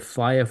appearance of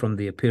fire from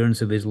the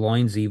appearance of his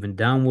loins, even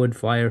downward,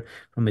 fire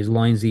from his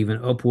loins,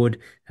 even upward,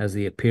 as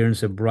the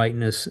appearance of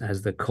brightness,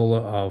 as the color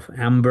of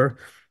amber.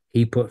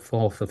 He put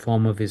forth the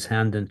form of his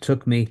hand and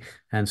took me.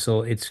 And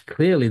so it's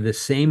clearly the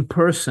same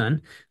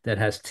person that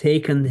has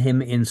taken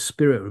him in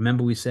spirit.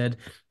 Remember, we said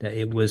that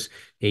it was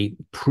a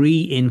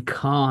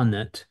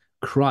pre-incarnate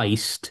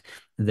Christ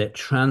that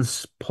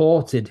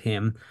transported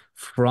him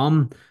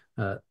from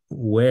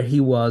where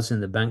he was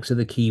in the banks of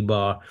the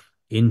Chebar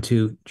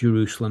into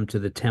Jerusalem to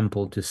the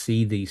temple to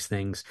see these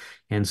things.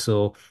 And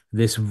so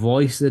this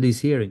voice that he's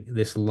hearing,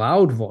 this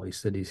loud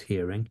voice that he's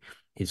hearing,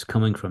 is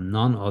coming from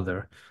none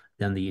other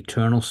than the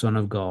eternal Son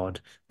of God,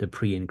 the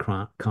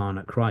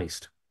pre-incarnate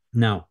Christ.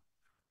 Now,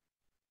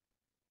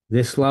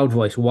 this loud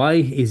voice, why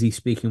is he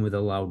speaking with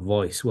a loud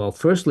voice? Well,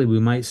 firstly, we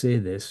might say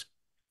this.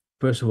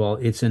 First of all,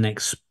 it's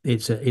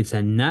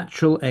a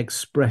natural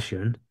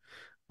expression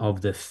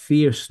of the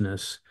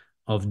fierceness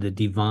of the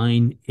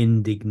divine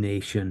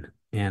indignation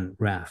and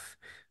wrath.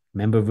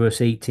 Remember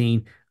verse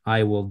 18,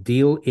 I will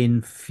deal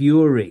in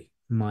fury,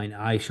 mine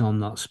eye shall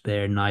not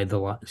spare,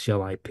 neither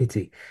shall I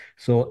pity.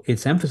 So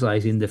it's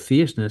emphasizing the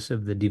fierceness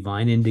of the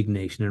divine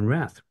indignation and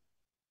wrath.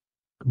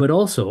 But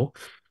also,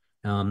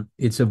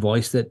 it's a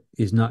voice that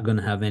is not going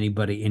to have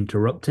anybody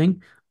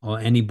interrupting or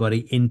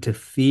anybody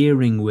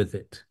interfering with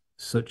it,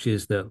 such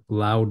is the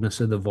loudness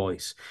of the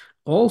voice.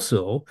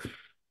 Also,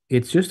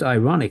 it's just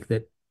ironic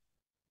that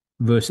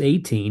verse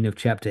 18 of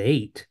chapter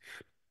 8,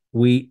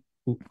 we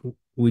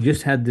we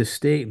just had this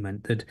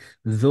statement that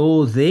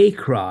though they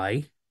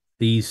cry,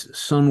 these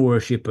sun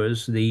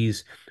worshippers,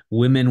 these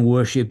women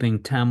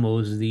worshipping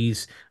Tammuz,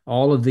 these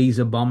all of these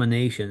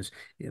abominations,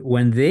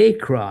 when they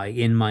cry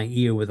in my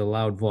ear with a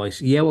loud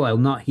voice, yeah, well, I'll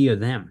not hear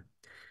them.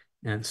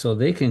 And so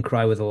they can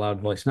cry with a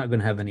loud voice, not going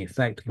to have any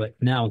effect. But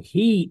now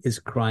he is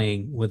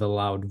crying with a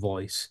loud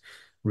voice,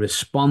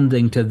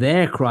 responding to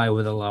their cry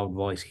with a loud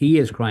voice. He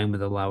is crying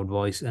with a loud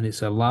voice, and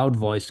it's a loud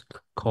voice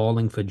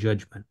calling for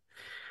judgment.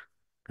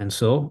 And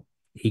so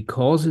he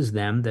causes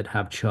them that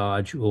have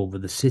charge over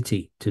the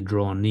city to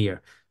draw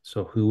near.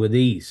 So who are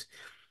these?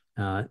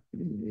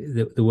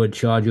 The word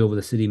charge over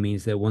the city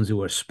means they're ones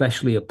who are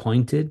specially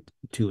appointed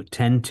to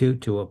attend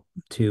to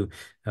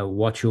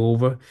watch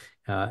over.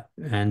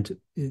 And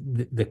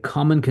the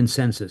common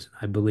consensus,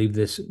 I believe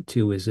this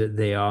too, is that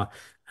they are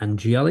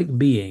angelic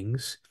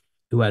beings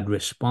who had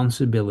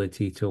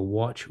responsibility to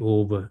watch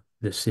over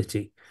the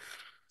city.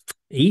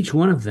 Each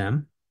one of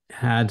them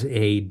had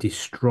a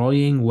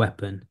destroying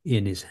weapon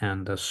in his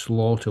hand, a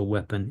slaughter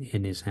weapon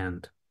in his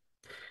hand.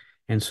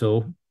 And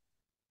so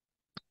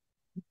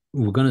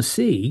we're going to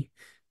see,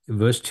 in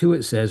verse 2,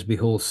 it says,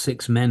 behold,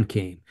 6 men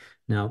came.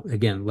 Now,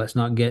 again, let's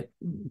not get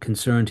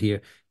concerned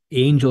here.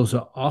 Angels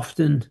are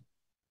often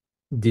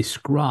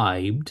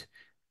described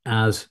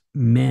as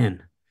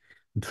men,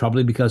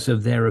 probably because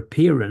of their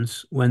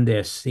appearance when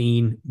they're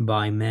seen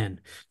by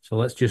men. So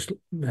let's just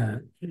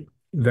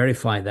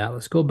verify that.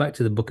 Let's go back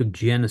to the book of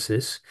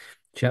Genesis,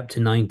 chapter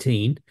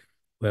 19,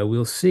 where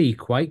we'll see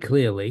quite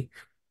clearly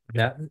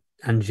that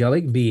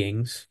angelic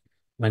beings,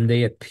 when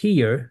they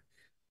appear,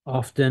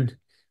 often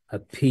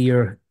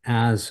appear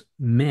as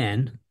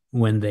men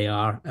when they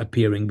are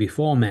appearing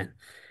before men.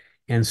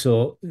 And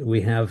so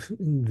we have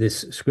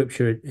this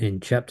scripture in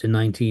chapter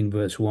 19,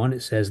 verse 1.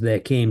 It says, there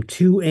came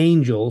 2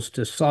 angels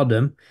to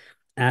Sodom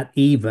at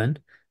even,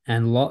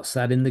 and Lot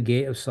sat in the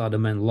gate of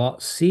Sodom, and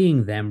Lot,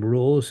 seeing them,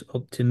 rose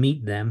up to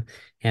meet them,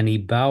 and he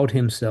bowed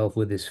himself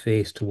with his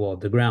face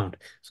toward the ground.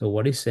 So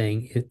what he's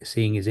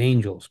seeing is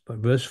angels. But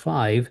verse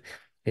 5,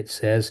 it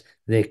says,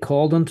 they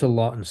called unto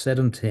Lot and said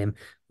unto him,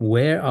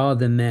 where are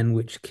the men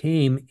which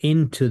came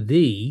into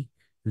thee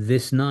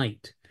this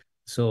night?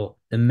 So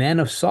the men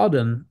of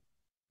Sodom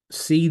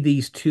see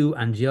these 2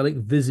 angelic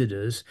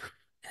visitors,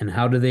 and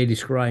how do they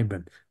describe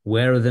them?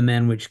 Where are the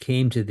men which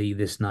came to thee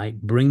this night?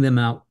 Bring them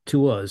out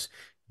to us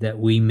that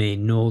we may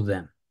know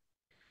them.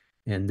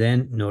 And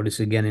then notice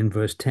again in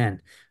verse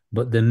 10,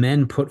 but the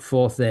men put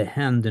forth their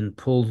hand and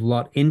pulled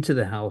Lot into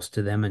the house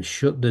to them and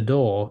shut the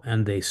door,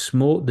 and they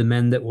smote the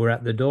men that were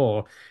at the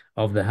door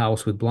of the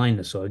house with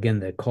blindness. So again,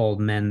 they're called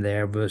men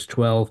there. Verse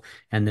 12,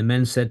 and the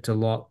men said to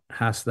Lot,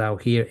 hast thou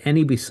here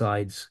any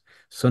besides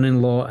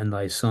son-in-law and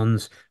thy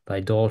sons,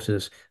 thy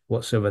daughters,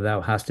 whatsoever thou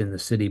hast in the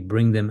city,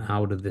 bring them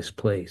out of this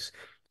place.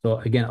 So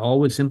again, all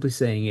we're simply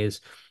saying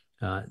is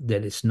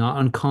that it's not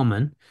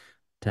uncommon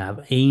to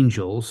have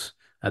angels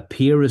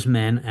appear as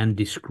men and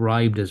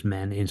described as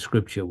men in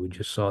Scripture. We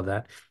just saw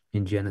that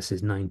in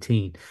Genesis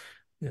 19.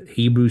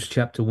 Hebrews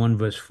chapter 1,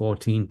 verse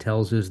 14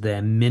 tells us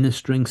they're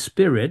ministering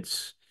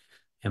spirits,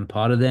 and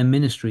part of their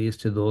ministry is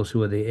to those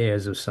who are the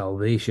heirs of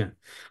salvation.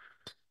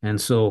 And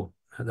so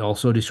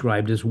also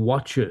described as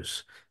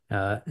watchers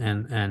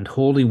and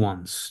holy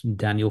ones.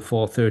 Daniel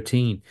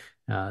 4:13,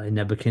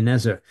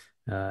 Nebuchadnezzar,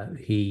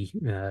 he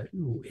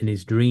in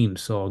his dream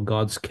saw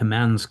God's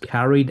commands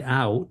carried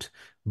out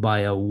by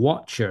a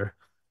watcher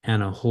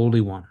and a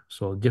holy one.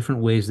 So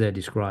different ways they're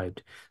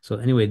described. So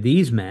anyway,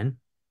 these men,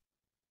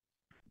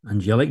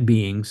 angelic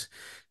beings,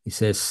 He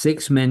says,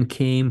 6 men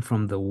came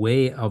from the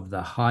way of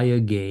the higher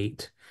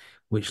gate,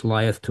 which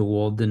lieth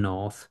toward the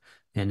north,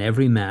 and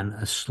every man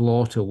a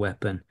slaughter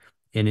weapon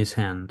in his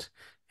hand.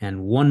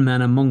 And one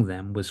man among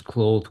them was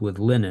clothed with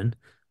linen,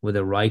 with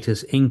a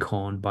writer's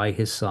inkhorn by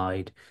his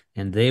side,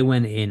 and they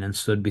went in and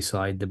stood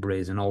beside the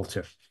brazen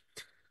altar.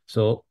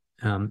 So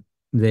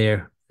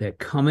they're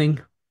coming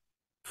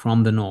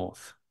from the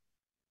north.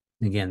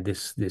 Again,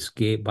 this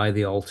gate by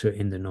the altar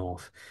in the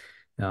north.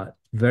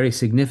 Very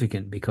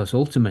significant because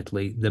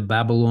ultimately the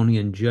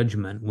Babylonian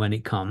judgment, when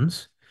it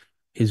comes,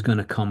 is going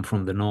to come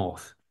from the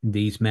north.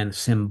 These men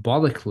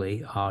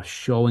symbolically are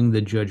showing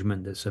the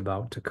judgment that's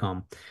about to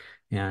come.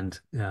 And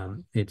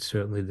it's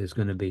certainly there's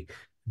going to be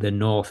the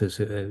north is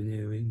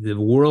the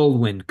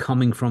whirlwind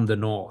coming from the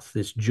north.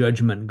 This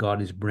judgment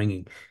God is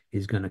bringing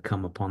is going to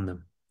come upon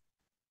them.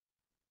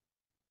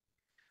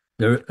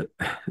 There,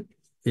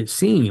 it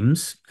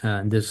seems,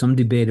 there's some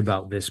debate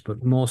about this,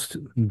 but most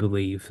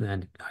believe,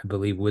 and I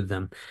believe with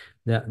them,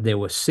 that there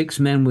were 6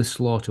 men with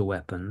slaughter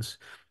weapons,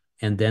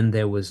 and then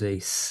there was a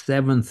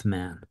seventh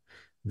man,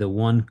 the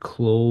one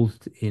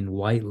clothed in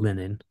white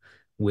linen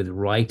with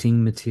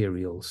writing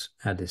materials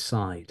at his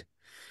side.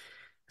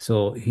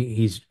 So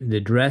he's the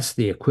dress,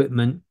 the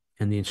equipment,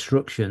 and the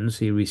instructions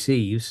he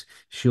receives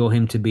show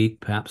him to be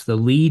perhaps the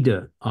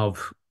leader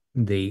of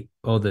the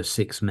other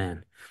 6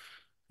 men.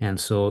 And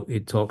so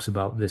it talks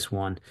about this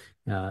one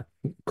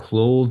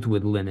clothed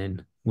with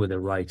linen with a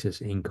writer's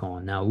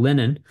inkhorn. Now,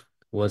 linen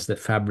was the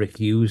fabric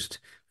used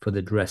for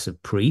the dress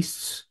of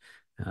priests.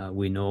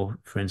 We know,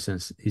 for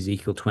instance,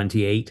 Ezekiel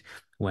 28,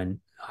 when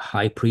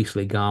high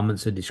priestly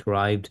garments are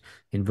described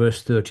in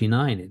verse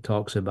 39, it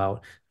talks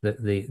about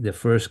the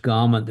first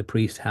garment the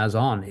priest has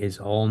on is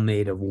all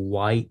made of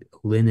white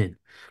linen.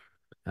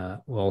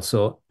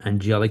 Also,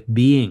 angelic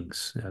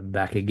beings,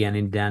 back again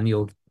in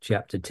Daniel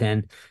chapter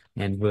 10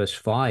 and verse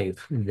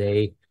 5,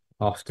 they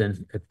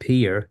often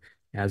appear,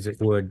 as it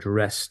were,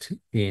 dressed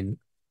in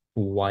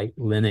white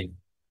linen.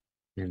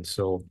 And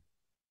so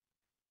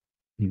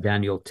in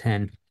Daniel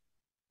 10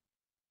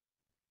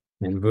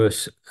 and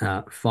verse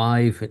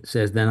 5, it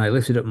says, Then I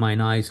lifted up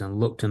mine eyes and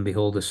looked, and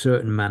behold, a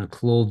certain man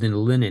clothed in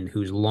linen,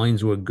 whose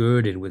loins were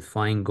girded with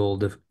fine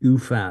gold of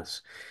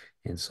Uphaz.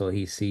 And so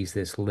he sees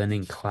this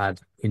linen-clad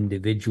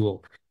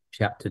individual.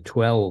 Chapter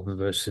 12,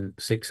 verse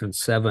 6 and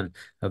 7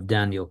 of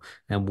Daniel.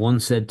 And one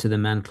said to the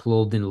man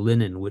clothed in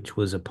linen, which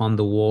was upon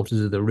the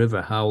waters of the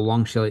river, How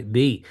long shall it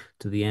be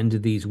to the end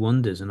of these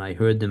wonders? And I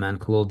heard the man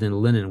clothed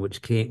in linen, which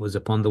was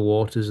upon the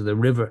waters of the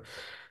river.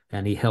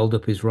 And he held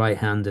up his right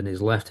hand and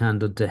his left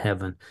hand unto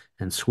heaven,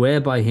 and swear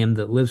by him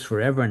that lives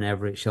forever and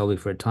ever, it shall be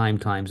for a time,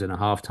 times, and a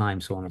half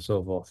time, so on and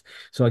so forth.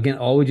 So again,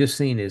 all we're just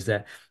seeing is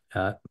that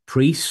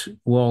priests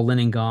wore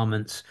linen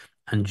garments,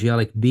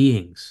 angelic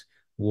beings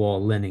wore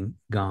linen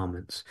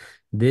garments.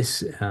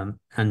 This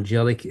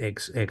angelic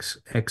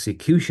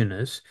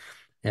executioners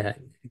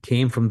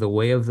came from the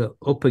way of the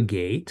upper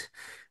gate,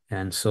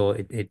 and so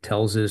it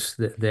tells us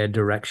that their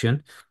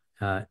direction.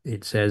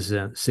 It says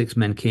 6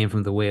 men came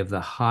from the way of the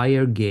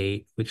higher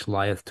gate, which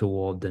lieth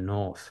toward the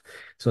north.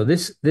 So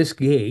this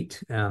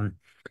gate,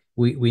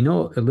 we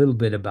know a little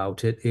bit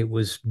about it. It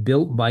was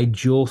built by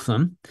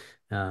Jotham,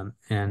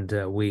 and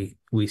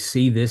we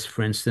see this,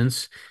 for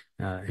instance,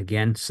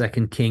 again,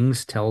 2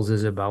 Kings tells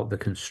us about the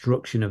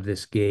construction of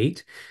this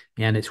gate,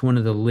 and it's one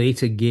of the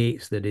later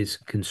gates that is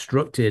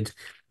constructed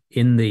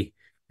in the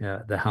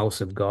house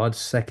of God.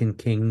 2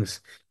 Kings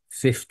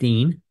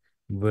 15,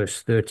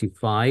 verse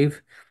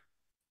 35.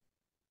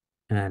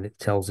 And it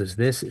tells us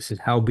this. It says,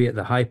 Howbeit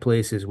the high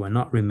places were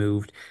not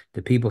removed.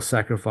 The people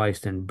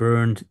sacrificed and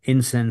burned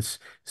incense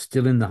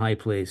still in the high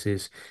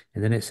places.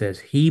 And then it says,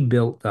 He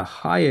built the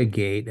higher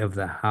gate of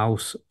the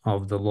house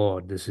of the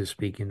Lord. This is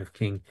speaking of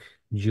King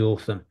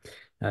Jotham.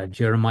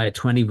 Jeremiah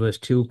 20, verse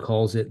 2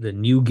 calls it the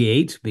new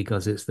gate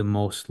because it's the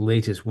most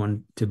latest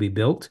one to be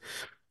built.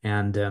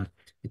 And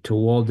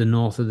toward the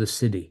north of the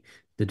city,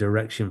 the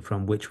direction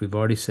from which we've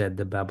already said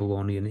the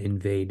Babylonian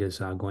invaders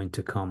are going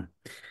to come.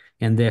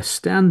 And they're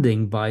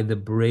standing by the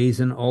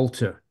brazen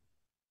altar.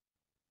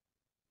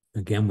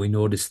 Again, we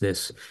notice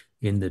this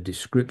in the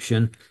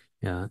description.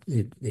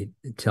 It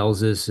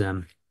tells us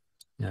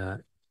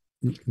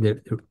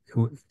they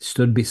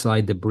stood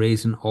beside the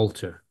brazen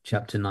altar,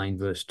 chapter 9,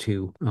 verse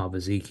 2 of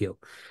Ezekiel.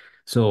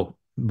 So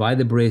by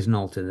the brazen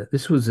altar,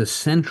 this was a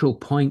central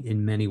point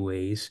in many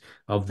ways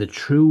of the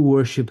true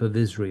worship of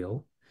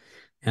Israel,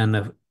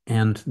 and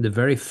the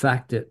very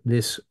fact that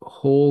this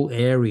whole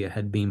area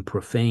had been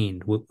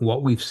profaned,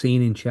 what we've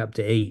seen in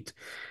chapter 8,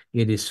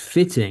 it is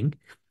fitting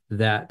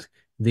that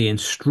the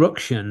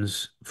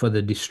instructions for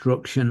the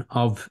destruction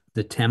of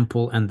the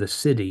temple and the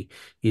city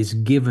is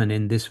given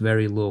in this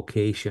very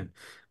location,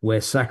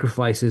 where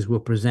sacrifices were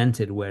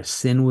presented, where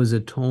sin was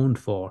atoned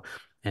for,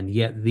 and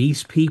yet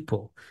these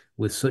people,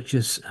 with such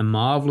a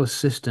marvelous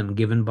system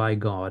given by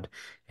God,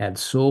 had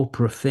so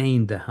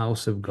profaned the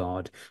house of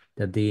God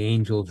that the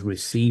angels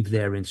received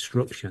their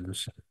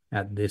instructions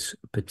at this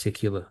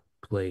particular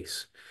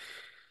place.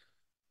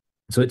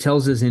 So it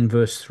tells us in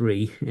verse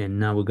 3, and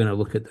now we're going to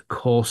look at the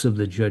course of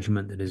the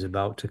judgment that is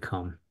about to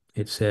come.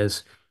 It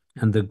says,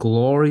 "And the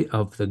glory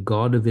of the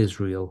God of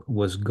Israel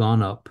was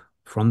gone up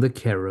from the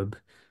cherub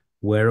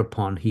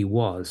whereupon he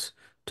was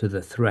to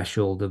the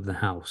threshold of the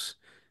house.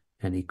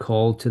 And he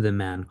called to the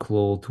man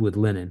clothed with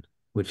linen,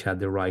 which had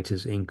the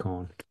writer's ink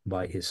on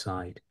by his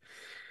side."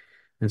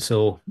 And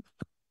so,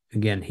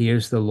 again,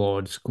 here's the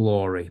Lord's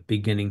glory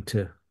beginning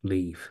to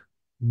leave,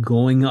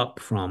 going up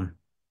from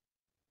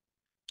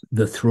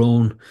the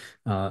throne,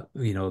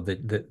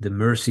 the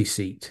mercy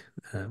seat,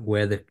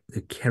 where the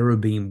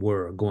cherubim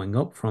were, going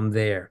up from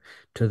there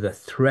to the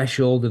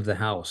threshold of the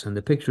house. And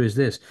the picture is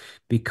this: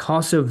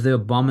 because of the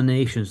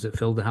abominations that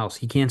filled the house,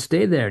 he can't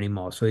stay there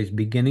anymore. So he's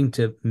beginning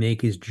to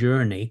make his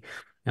journey.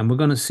 And we're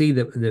going to see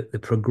the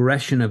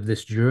progression of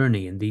this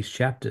journey in these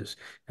chapters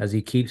as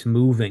he keeps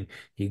moving.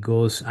 He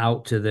goes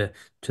out to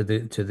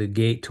the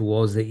gate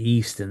towards the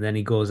east, and then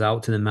he goes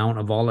out to the Mount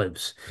of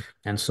Olives.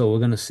 And so we're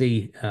going to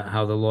see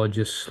how the Lord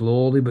just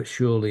slowly but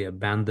surely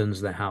abandons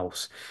the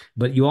house.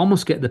 But you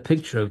almost get the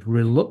picture of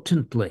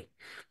reluctantly.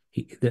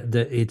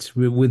 It's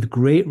with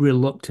great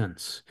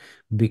reluctance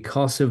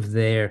because of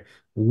their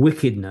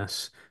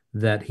wickedness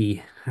that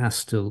he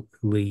has to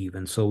leave.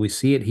 And so we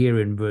see it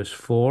here in verse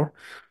 4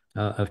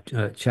 of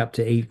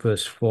chapter 8,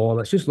 verse 4.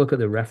 Let's just look at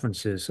the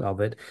references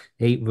of it.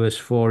 8, verse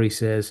 4, he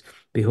says,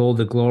 "Behold,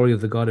 the glory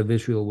of the God of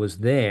Israel was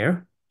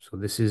there." So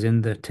this is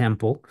in the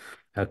temple,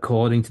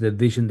 according to the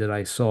vision that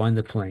I saw in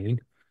the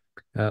plain.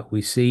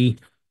 We see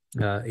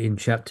in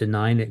chapter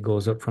 9, it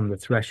goes up from the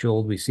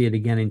threshold. We see it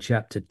again in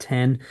chapter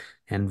 10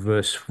 and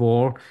verse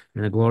 4.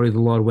 "And the glory of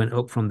the Lord went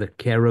up from the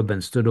cherub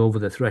and stood over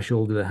the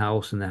threshold of the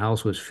house, and the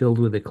house was filled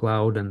with a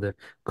cloud, and the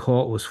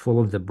court was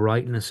full of the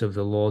brightness of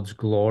the Lord's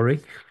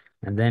glory."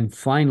 And then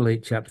finally,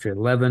 chapter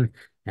 11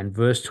 and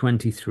verse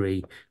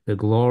 23, "The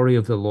glory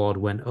of the Lord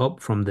went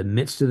up from the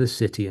midst of the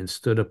city and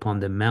stood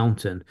upon the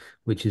mountain,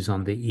 which is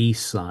on the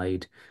east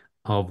side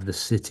of the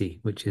city,"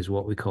 which is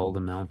what we call the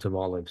Mount of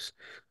Olives.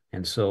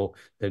 And so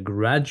the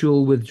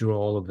gradual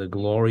withdrawal of the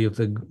glory of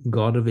the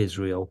God of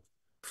Israel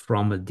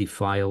from a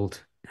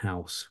defiled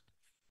house.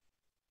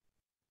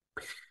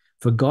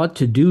 For God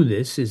to do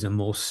this is a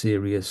most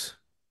serious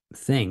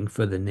thing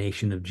for the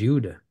nation of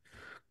Judah.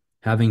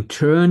 Having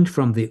turned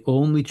from the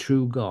only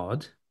true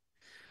God,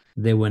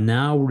 they were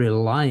now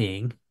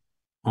relying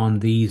on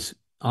these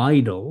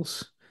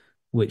idols,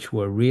 which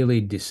were really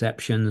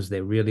deceptions.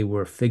 They really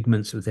were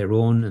figments of their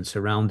own and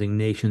surrounding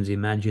nations'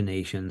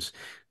 imaginations.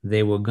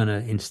 They were going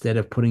to, instead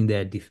of putting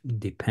their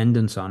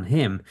dependence on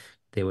him,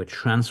 they were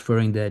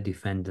transferring their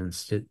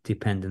dependence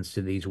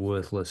to these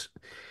worthless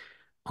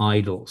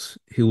idols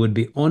who would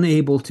be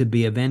unable to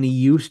be of any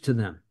use to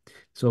them.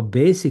 So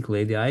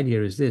basically, the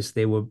idea is this: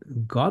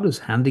 God was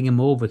handing him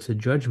over to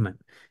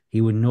judgment. He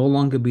would no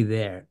longer be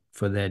there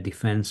for their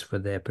defense, for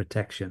their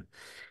protection.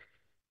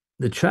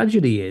 The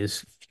tragedy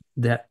is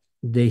that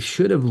they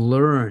should have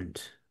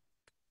learned.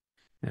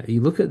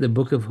 You look at the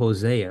book of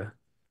Hosea,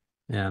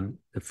 the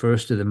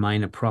first of the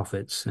minor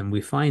prophets, and we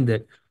find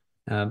that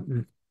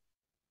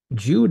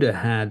Judah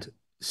had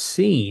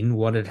seen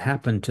what had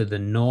happened to the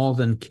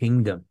northern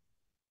kingdom.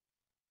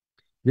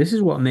 This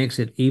is what makes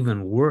it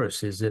even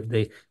worse, is that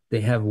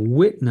they have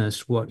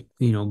witnessed what,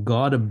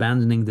 God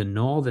abandoning the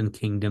northern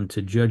kingdom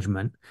to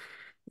judgment.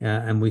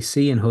 And we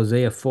see in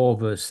Hosea 4,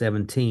 verse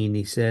 17,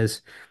 he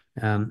says,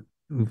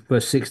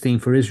 verse 16,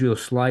 "For Israel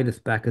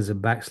slideth back as a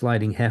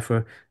backsliding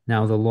heifer.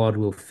 Now the Lord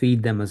will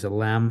feed them as a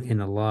lamb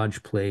in a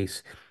large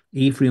place.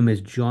 Ephraim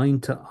is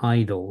joined to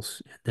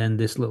idols." Then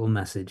this little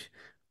message: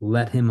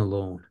 "Let him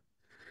alone."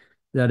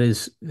 That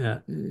is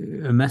a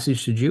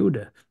message to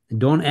Judah.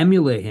 Don't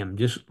emulate him.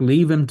 Just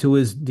leave him to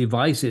his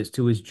devices,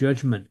 to his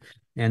judgment.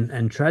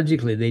 And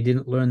tragically, they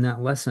didn't learn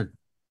that lesson.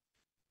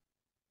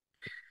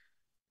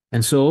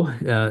 And so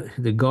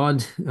the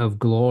God of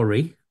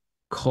glory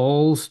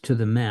calls to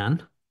the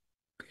man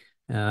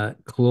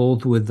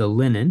clothed with the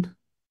linen,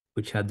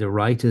 which had the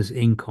writer's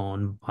ink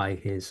on by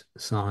his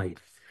side.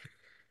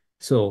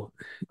 So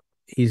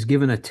he's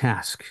given a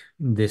task,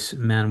 this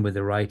man with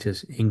the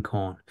writer's ink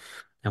on.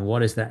 And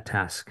what is that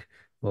task?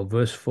 Well,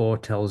 verse 4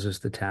 tells us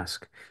the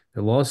task.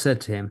 "The Lord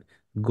said to him,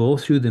 Go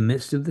through the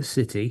midst of the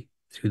city,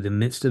 through the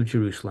midst of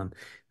Jerusalem,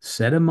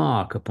 set a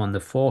mark upon the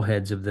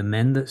foreheads of the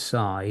men that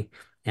sigh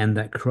and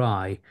that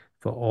cry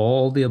for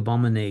all the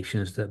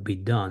abominations that be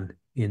done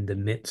in the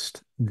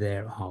midst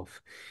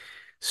thereof."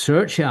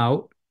 Search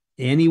out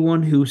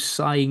anyone who's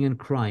sighing and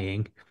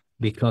crying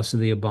because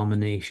of the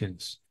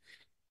abominations.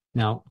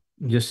 Now,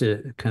 just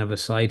a kind of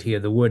aside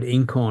here, the word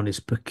incorn is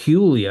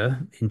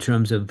peculiar in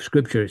terms of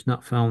scripture. It's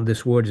not found,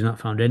 this word is not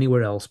found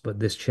anywhere else but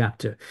this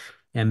chapter.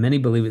 And many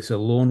believe it's a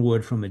loan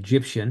word from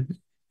Egyptian.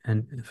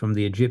 And from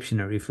the Egyptian,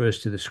 it refers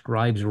to the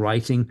scribe's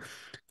writing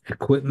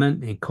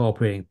equipment,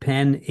 incorporating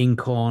pen,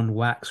 inkhorn,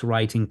 wax,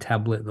 writing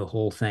tablet, the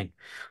whole thing.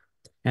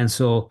 And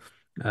so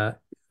the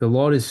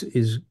Lord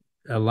is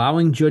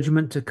allowing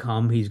judgment to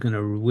come. He's going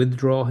to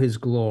withdraw his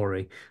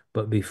glory.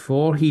 But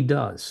before he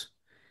does,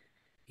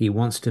 he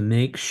wants to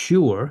make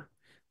sure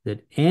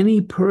that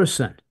any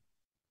person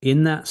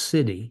in that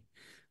city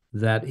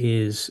that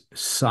is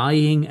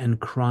sighing and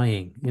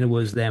crying. In other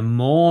words, they're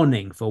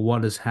mourning for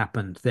what has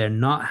happened. They're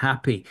not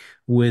happy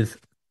with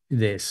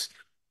this.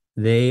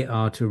 They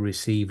are to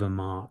receive a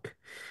mark.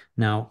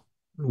 Now,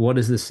 what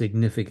is the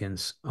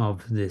significance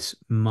of this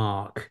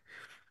mark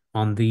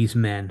on these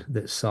men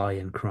that sigh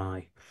and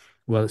cry?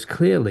 Well, it's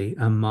clearly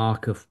a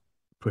mark of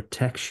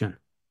protection.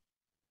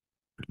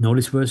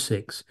 Notice verse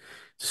 6.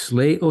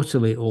 Slay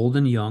utterly old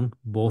and young,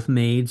 both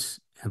maids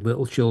and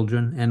little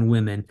children and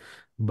women,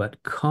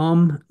 but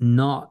come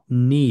not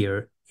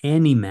near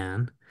any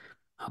man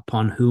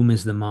upon whom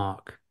is the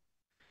mark,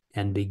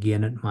 and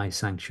begin at my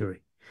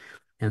sanctuary.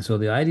 And so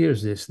the idea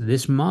is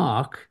this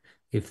mark,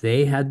 if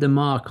they had the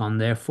mark on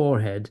their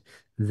forehead,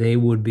 they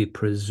would be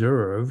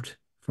preserved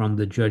from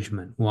the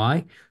judgment.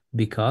 Why?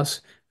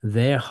 Because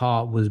their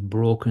heart was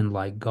broken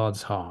like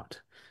God's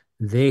heart.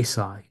 They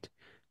sighed.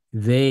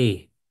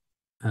 They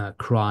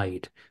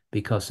cried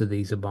because of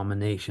these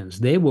abominations.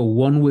 They were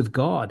one with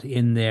God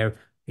in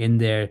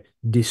their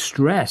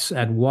distress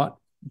at what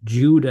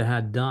Judah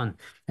had done,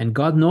 and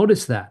God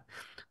noticed that.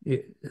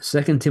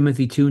 2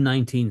 Timothy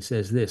 2:19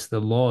 says this: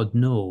 "The Lord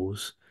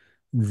knows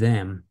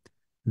them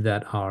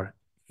that are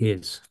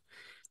His."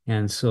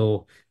 And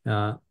so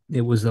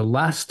it was the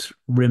last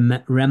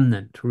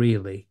remnant,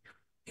 really,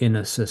 in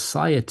a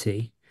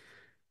society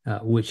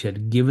which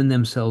had given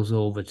themselves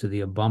over to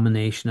the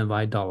abomination of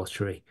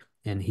idolatry.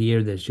 And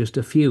here there's just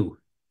a few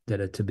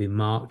that are to be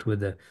marked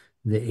with the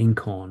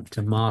inkhorn,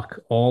 to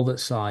mark all that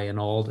sigh and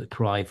all that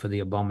cry for the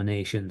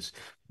abominations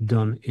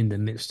done in the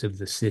midst of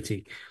the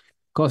city.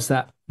 Of course,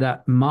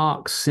 that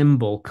mark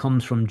symbol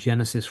comes from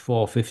Genesis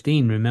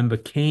 4:15. Remember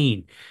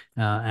Cain,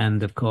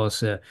 and of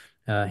course,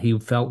 he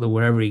felt that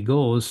wherever he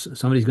goes,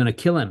 somebody's going to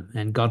kill him,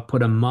 and God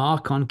put a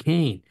mark on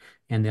Cain.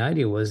 And the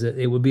idea was that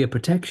it would be a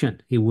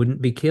protection; he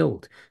wouldn't be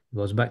killed. It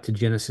goes back to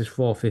Genesis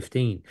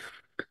 4:15.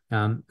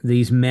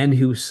 These men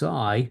who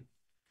sigh.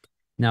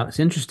 Now, it's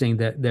interesting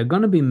that there are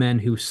going to be men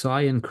who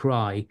sigh and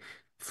cry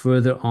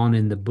further on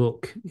in the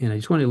book. And I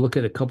just want to look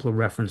at a couple of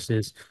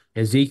references.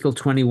 Ezekiel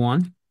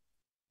 21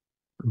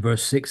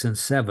 verse 6 and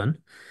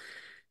 7,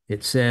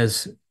 it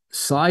says,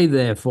 "Sigh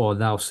therefore,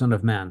 thou son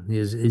of man,"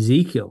 is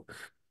Ezekiel,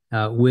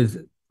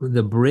 "with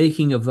the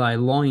breaking of thy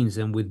loins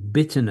and with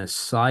bitterness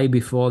sigh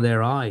before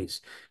their eyes.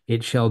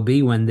 It shall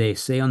be when they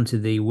say unto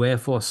thee,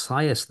 Wherefore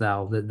sighest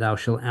thou? That thou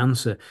shalt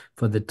answer,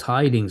 For the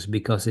tidings,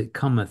 because it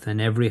cometh,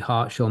 and every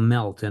heart shall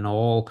melt, and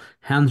all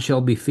hands shall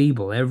be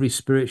feeble, every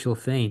spirit shall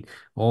faint,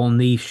 all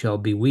knees shall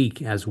be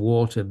weak as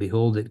water.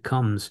 Behold, it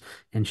comes,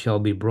 and shall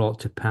be brought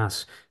to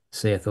pass,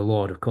 saith the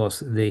Lord." Of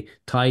course, the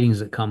tidings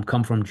that come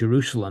from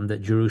Jerusalem,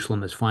 that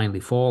Jerusalem has finally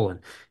fallen.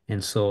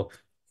 And so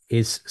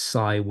his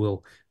sigh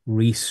will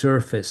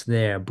resurface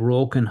there,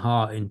 broken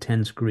heart,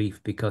 intense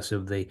grief because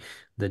of the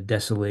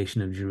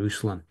desolation of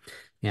Jerusalem.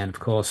 And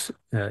of course,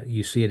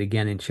 you see it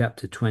again in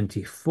chapter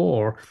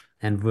 24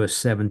 and verse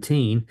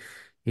 17,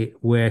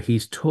 where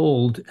he's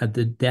told at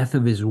the death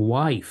of his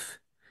wife,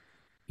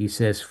 he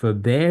says,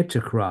 "Forbear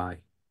to cry,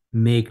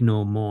 make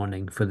no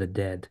mourning for the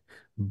dead.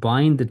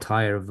 Bind the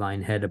tire of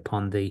thine head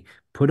upon thee,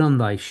 put on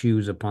thy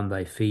shoes upon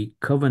thy feet,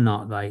 cover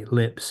not thy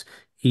lips,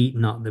 eat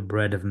not the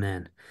bread of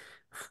men.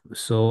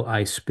 So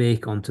I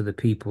spake unto the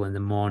people in the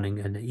morning,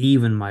 and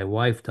even my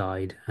wife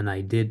died, and I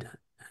did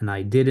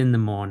in the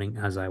morning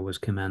as I was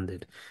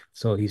commanded."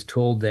 So he's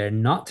told there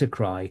not to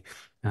cry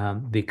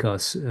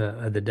because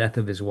of the death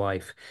of his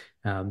wife,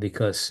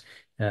 because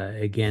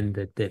again,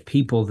 that the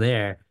people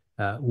there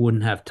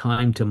wouldn't have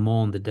time to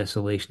mourn the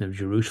desolation of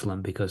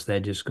Jerusalem because they're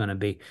just going to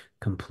be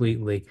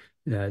completely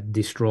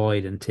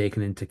destroyed and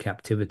taken into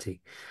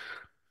captivity.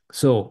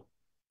 So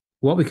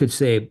what we could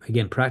say,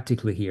 again,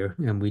 practically here,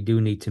 and we do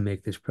need to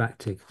make this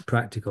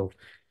practical,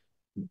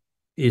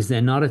 is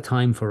there not a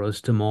time for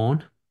us to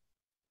mourn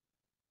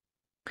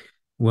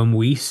when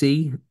we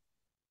see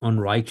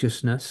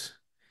unrighteousness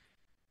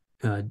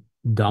uh,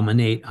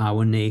 dominate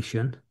our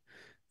nation?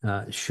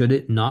 Should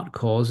it not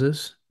cause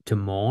us to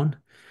mourn?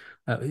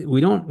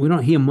 We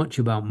don't hear much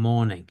about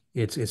mourning.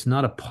 It's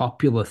not a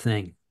popular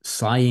thing,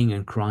 sighing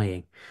and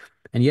crying.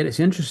 And yet it's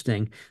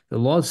interesting. The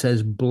Lord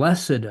says,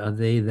 "Blessed are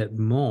they that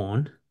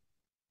mourn,"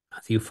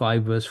 Matthew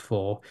 5, verse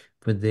 4,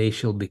 "for they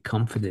shall be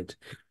comforted."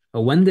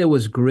 When there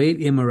was great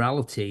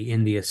immorality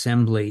in the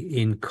assembly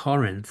in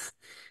Corinth,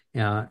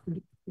 uh,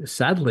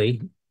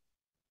 sadly,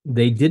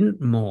 they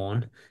didn't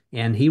mourn,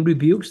 and he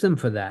rebukes them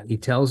for that. He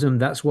tells them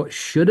that's what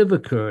should have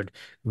occurred.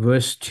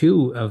 Verse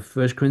 2 of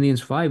 1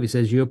 Corinthians 5, he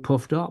says, "You're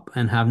puffed up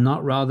and have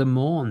not rather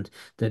mourned,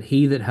 that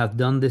he that hath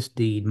done this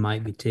deed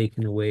might be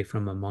taken away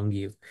from among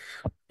you."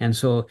 And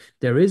so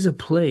there is a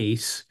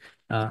place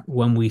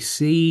when we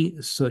see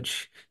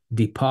such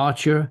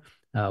departure,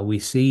 we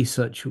see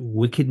such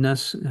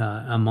wickedness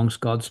amongst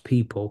God's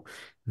people,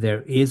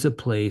 there is a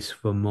place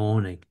for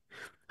mourning.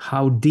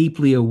 How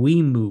deeply are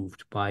we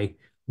moved by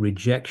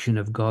rejection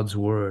of God's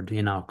word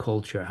in our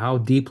culture? How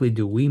deeply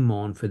do we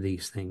mourn for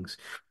these things?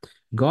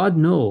 God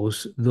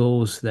knows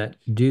those that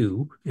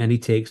do, and he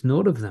takes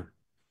note of them.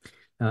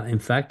 In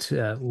fact,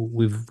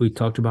 we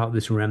talked about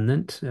this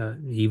remnant,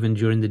 even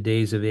during the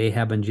days of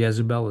Ahab and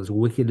Jezebel, as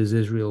wicked as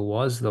Israel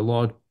was, the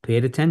Lord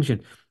paid attention.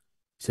 He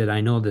said, I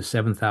know there's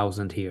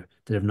 7,000 here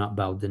that have not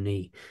bowed the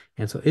knee.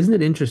 And so isn't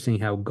it interesting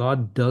how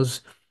God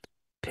does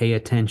pay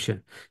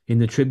attention? In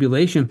the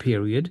tribulation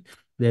period,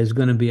 there's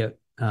going to be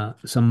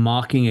some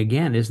marking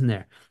again, isn't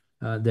there?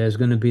 There's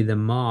going to be the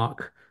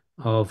mark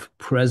of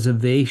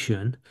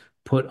preservation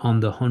put on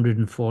the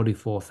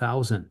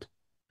 144,000.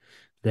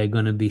 They're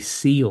going to be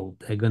sealed.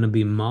 They're going to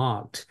be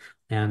marked,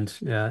 and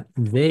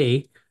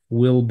they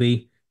will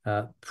be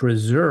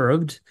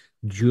preserved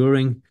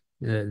during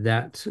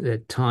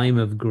that time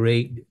of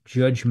great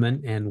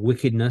judgment and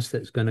wickedness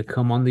that's going to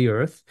come on the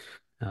earth.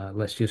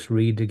 Let's just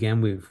read again.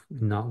 We've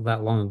not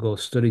that long ago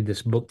studied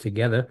this book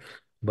together,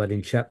 but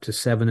in chapter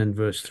 7 and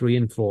verse 3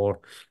 and 4,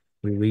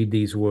 we read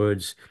these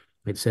words.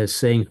 It says,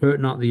 saying, hurt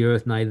not the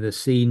earth, neither the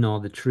sea nor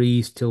the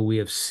trees, till we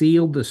have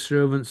sealed the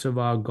servants of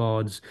our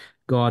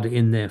God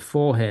in their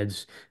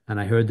foreheads. And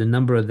I heard the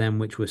number of them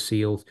which were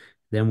sealed.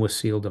 Then were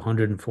sealed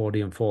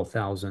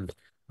 144,000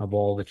 of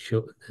all the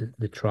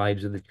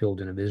tribes of the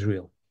children of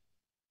Israel.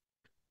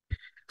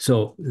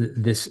 So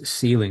this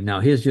sealing.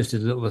 Now, here's just a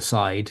little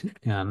aside,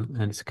 and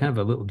it's kind of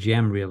a little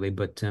gem, really.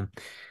 But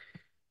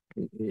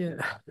yeah,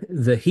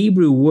 the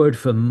Hebrew word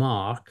for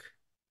mark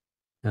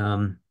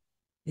um,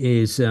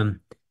 is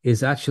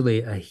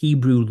actually a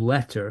Hebrew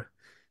letter,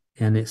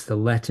 and it's the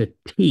letter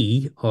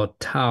T or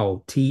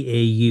Tau,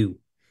 T-A-U,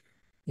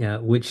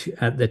 which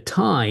at the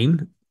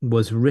time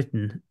was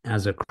written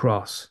as a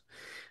cross.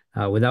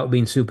 Without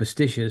being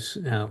superstitious,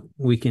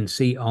 we can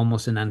see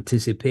almost an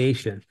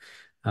anticipation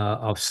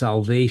of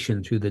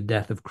salvation through the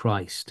death of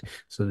Christ.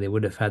 So they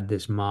would have had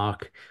this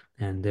mark,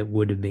 and it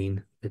would have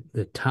been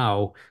the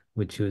Tau,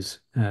 which was,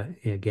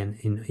 again,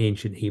 in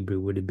ancient Hebrew,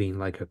 would have been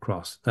like a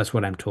cross. That's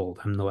what I'm told.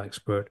 I'm no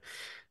expert.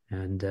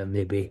 And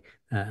maybe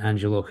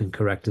Angelo can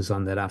correct us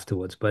on that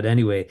afterwards. But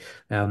anyway,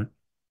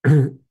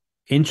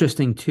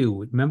 interesting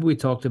too. Remember we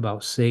talked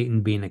about Satan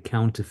being a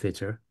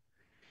counterfeiter.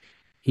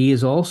 He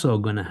is also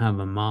going to have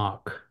a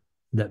mark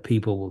that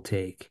people will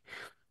take.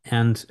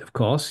 And of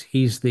course,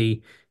 he's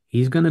going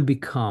to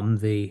become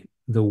the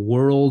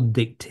world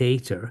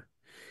dictator,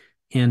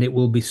 and it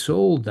will be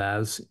sold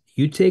as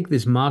you take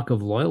this mark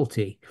of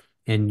loyalty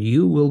and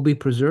you will be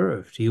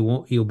preserved.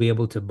 You'll be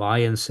able to buy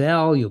and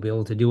sell, you'll be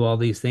able to do all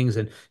these things,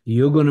 and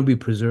you're going to be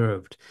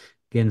preserved.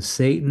 Again,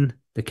 Satan,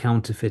 the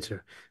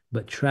counterfeiter.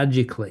 But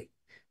tragically,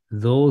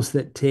 those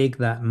that take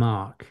that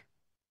mark,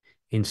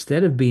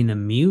 instead of being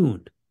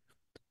immune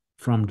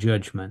from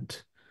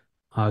judgment,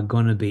 are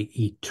going to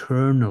be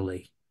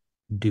eternally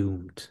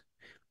doomed.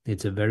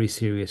 It's a very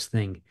serious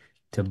thing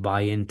to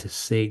buy into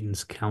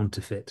Satan's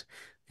counterfeit.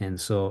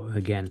 And so,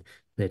 again,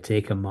 they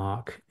take a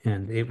mark,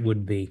 and it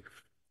would be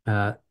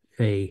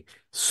a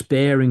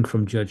sparing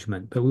from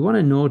judgment. But we want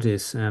to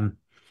notice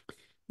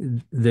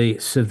the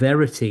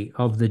severity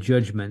of the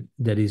judgment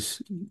that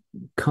is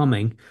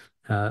coming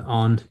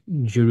on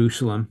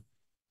Jerusalem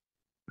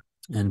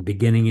and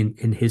beginning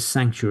in his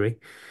sanctuary.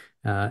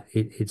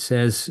 It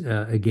says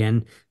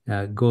again,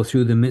 go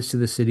through the midst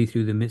of the city,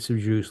 through the midst of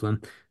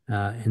Jerusalem.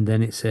 And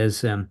then it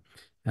says,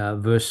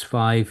 verse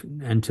 5,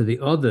 and to the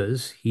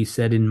others he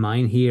said in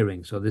mine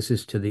hearing. So this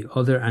is to the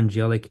other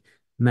angelic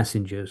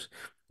messengers.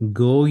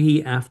 Go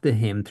ye after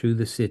him through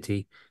the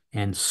city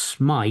and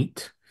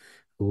smite.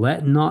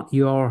 Let not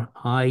your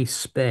eye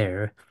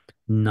spare,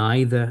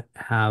 neither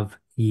have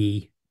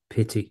ye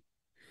pity.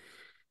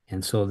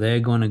 And so they're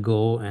going to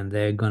go, and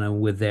they're going to,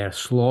 with their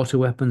slaughter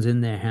weapons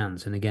in their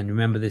hands. And again,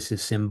 remember, this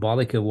is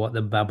symbolic of what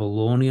the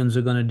Babylonians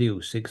are going to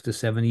do. 6 to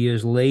 7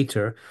 years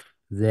later,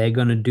 they're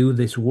going to do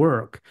this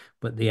work.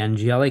 But the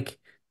angelic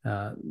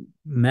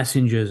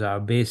messengers are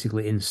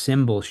basically in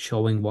symbols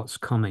showing what's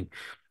coming.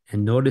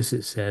 And notice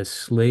it says,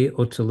 slay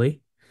utterly,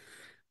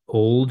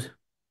 old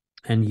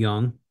and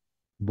young,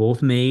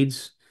 both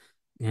maids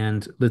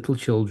and little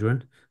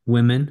children,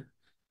 women,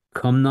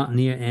 come not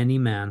near any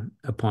man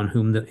upon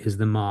whom is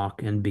the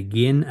mark, and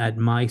begin at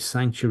my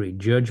sanctuary.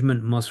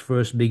 Judgment must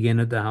first begin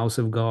at the house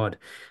of God.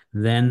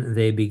 Then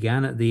they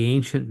began at the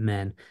ancient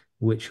men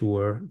which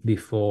were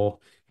before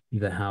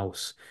the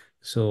house.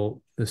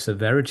 So the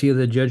severity of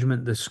the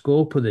judgment, the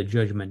scope of the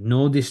judgment,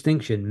 no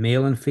distinction,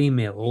 male and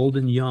female, old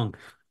and young,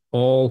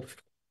 all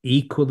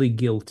equally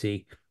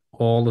guilty,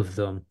 all of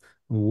them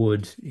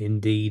would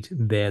indeed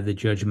bear the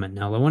judgment.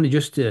 Now, I want to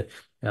just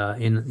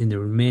in the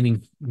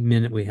remaining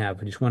minute we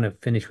have, I just want to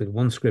finish with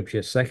one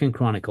scripture, Second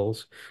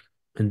Chronicles,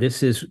 and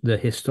this is the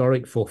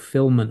historic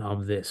fulfillment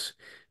of this.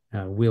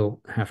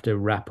 We'll have to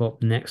wrap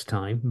up next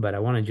time, but I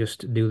want to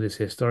just do this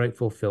historic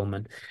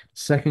fulfillment.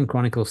 Second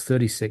Chronicles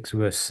 36,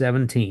 verse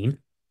 17.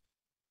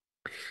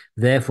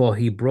 Therefore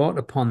he brought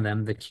upon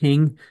them the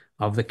king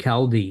of the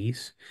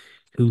Chaldees,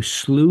 who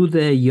slew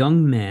their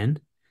young men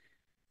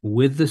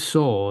with the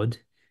sword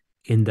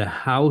in the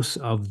house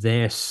of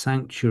their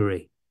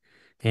sanctuary,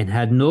 and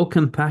had no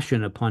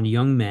compassion upon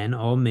young men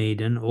or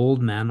maiden,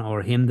 old man,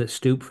 or him that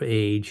stooped for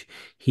age.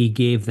 He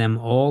gave them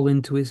all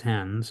into his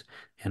hands,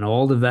 And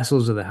all the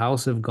vessels of the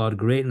house of God,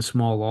 great and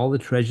small, all the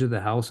treasure of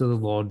the house of the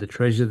Lord, the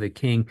treasure of the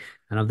king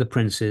and of the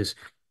princes,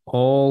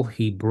 all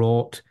he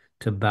brought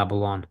to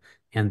Babylon,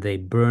 and they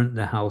burnt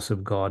the house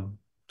of God,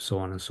 so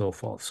on and so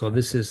forth. So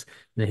this is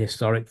the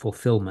historic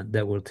fulfillment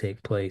that will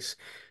take place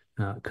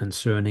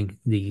concerning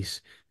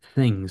these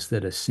things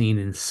that are seen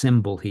in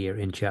symbol here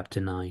in chapter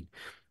 9.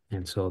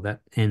 And so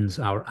that ends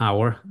our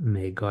hour.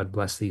 May God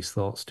bless these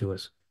thoughts to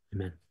us.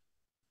 Amen.